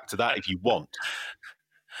go back to that if you want.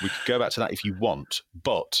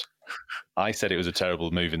 But I said it was a terrible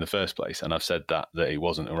move in the first place, and I've said that it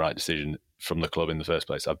wasn't the right decision from the club in the first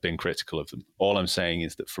place. I've been critical of them. All I'm saying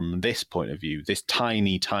is that from this point of view, this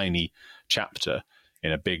tiny, tiny chapter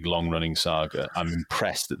in a big, long-running saga, I'm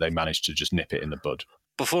impressed that they managed to just nip it in the bud.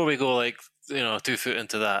 Before we go 2 foot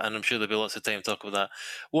into that, and I'm sure there'll be lots of time to talk about that,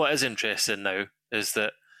 what is interesting now is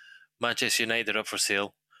that Manchester United are up for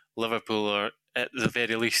sale. Liverpool are at the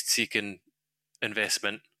very least seeking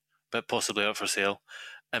investment, but possibly up for sale.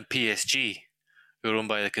 And PSG, who are owned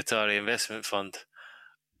by the Qatari Investment Fund,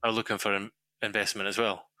 are looking for investment as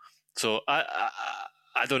well. So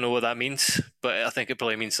I don't know what that means, but I think it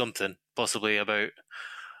probably means something, possibly about...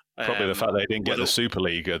 Probably the fact they didn't get the Super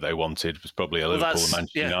League that they wanted was probably a Liverpool and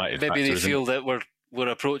Manchester United maybe factor, they feel that we're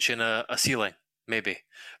approaching a ceiling, maybe.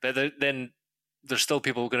 But then there's still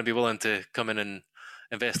people going to be willing to come in and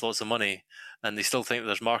invest lots of money, and they still think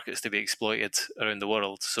there's markets to be exploited around the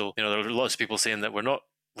world. So, there are lots of people saying that we've not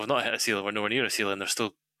hit a ceiling, we're nowhere near a ceiling, there's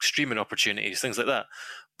still streaming opportunities, things like that.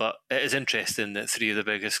 But it is interesting that 3 of the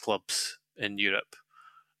biggest clubs in Europe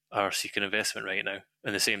are seeking investment right now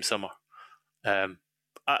in the same summer.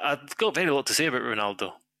 I've got very little to say about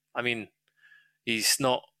Ronaldo. I mean, he's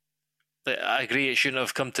not... I agree it shouldn't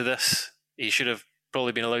have come to this. He should have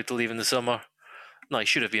probably been allowed to leave in the summer. No, he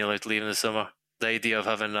should have been allowed to leave in the summer. The idea of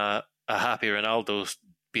having a happy Ronaldo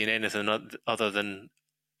being anything other than,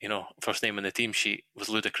 first name on the team sheet was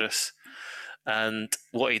ludicrous. And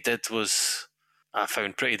what he did was, I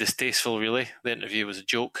found pretty distasteful, really. The interview was a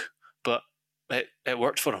joke, but it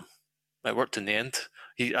worked for him. It worked in the end.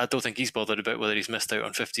 I don't think he's bothered about whether he's missed out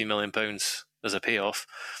on £15 million as a payoff.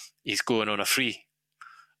 He's going on a free.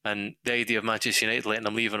 And the idea of Manchester United letting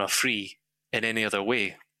him leave on a free in any other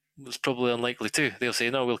way was probably unlikely too. They'll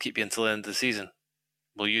say, no, we'll keep you until the end of the season.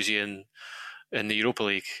 We'll use you in the Europa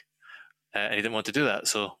League. And he didn't want to do that.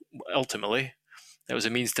 So ultimately, it was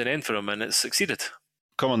a means to an end for him, and it succeeded.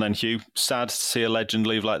 Come on then, Hugh. Sad to see a legend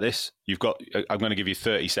leave like this. I'm going to give you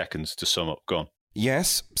 30 seconds to sum up. Go on.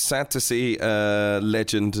 Yes, sad to see a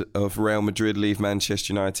legend of Real Madrid leave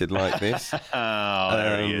Manchester United like this.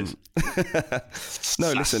 There he is.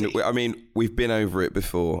 No, listen, I mean, we've been over it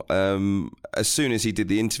before. As soon as he did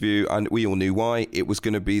the interview, and we all knew why, it was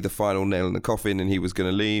going to be the final nail in the coffin and he was going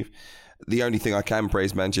to leave. The only thing I can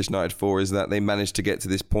praise Manchester United for is that they managed to get to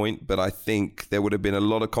this point, but I think there would have been a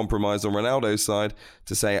lot of compromise on Ronaldo's side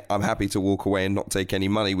to say, I'm happy to walk away and not take any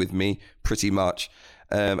money with me, pretty much.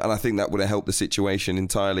 And I think that would have helped the situation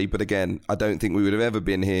entirely. But again, I don't think we would have ever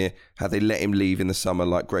been here had they let him leave in the summer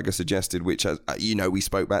like Gregor suggested, which, as we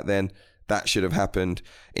spoke back then, that should have happened.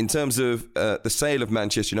 In terms of the sale of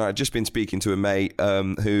Manchester United, I've just been speaking to a mate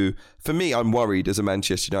who, for me, I'm worried as a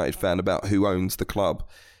Manchester United fan about who owns the club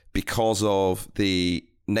because of the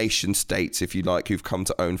nation states, if you like, who've come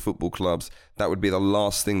to own football clubs. That would be the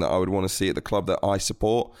last thing that I would want to see at the club that I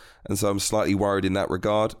support. And so I'm slightly worried in that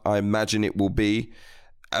regard. I imagine it will be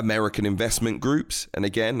American investment groups. And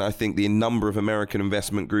again, I think the number of American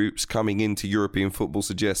investment groups coming into European football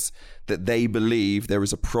suggests that they believe there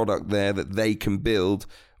is a product there that they can build.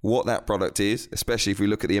 What that product is, especially if we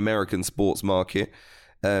look at the American sports market,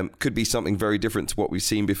 could be something very different to what we've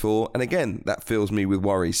seen before. And again, that fills me with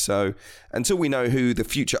worries. So until we know who the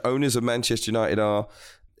future owners of Manchester United are,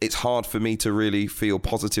 it's hard for me to really feel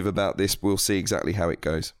positive about this. We'll see exactly how it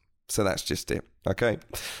goes. So that's just it. Okay.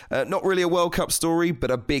 Not really a World Cup story, but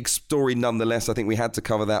a big story nonetheless. I think we had to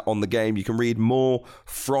cover that on the game. You can read more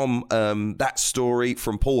from that story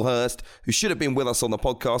from Paul Hurst, who should have been with us on the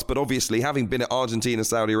podcast, but obviously having been at Argentina,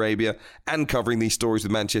 Saudi Arabia, and covering these stories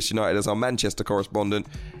with Manchester United as our Manchester correspondent,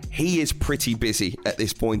 he is pretty busy at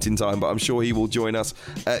this point in time, but I'm sure he will join us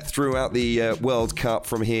throughout the World Cup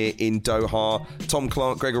from here in Doha. Tom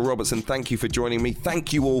Clark, Gregor Robertson, thank you for joining me.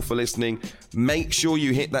 Thank you all for listening. Make sure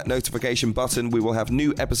you hit that notification button We will have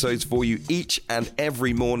new episodes for you each and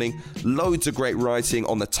every morning. Loads of great writing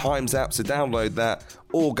on the Times app, so download that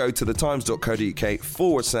or go to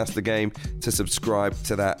thetimes.co.uk/the game to subscribe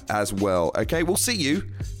to that as well. Okay, we'll see you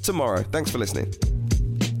tomorrow. Thanks for listening.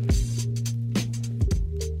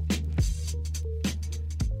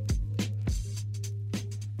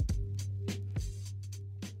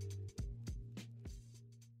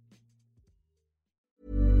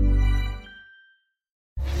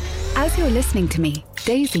 As you're listening to me,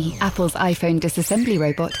 Daisy, Apple's iPhone disassembly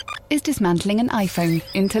robot, is dismantling an iPhone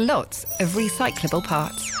into lots of recyclable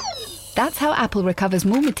parts. That's how Apple recovers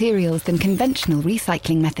more materials than conventional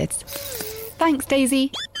recycling methods. Thanks,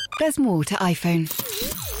 Daisy. There's more to iPhone.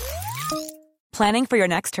 Planning for your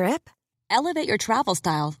next trip? Elevate your travel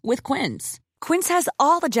style with Quince. Quince has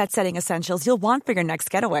all the jet-setting essentials you'll want for your next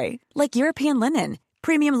getaway, like European linen,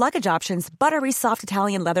 premium luggage options, buttery soft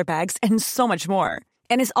Italian leather bags, and so much more.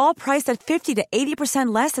 And is all priced at 50 to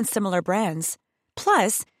 80% less than similar brands.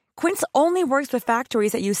 Plus, Quince only works with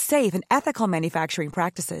factories that use safe and ethical manufacturing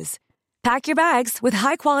practices. Pack your bags with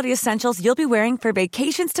high-quality essentials you'll be wearing for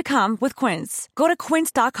vacations to come with Quince. Go to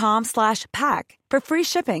quince.com/pack for free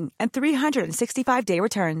shipping and 365-day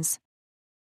returns.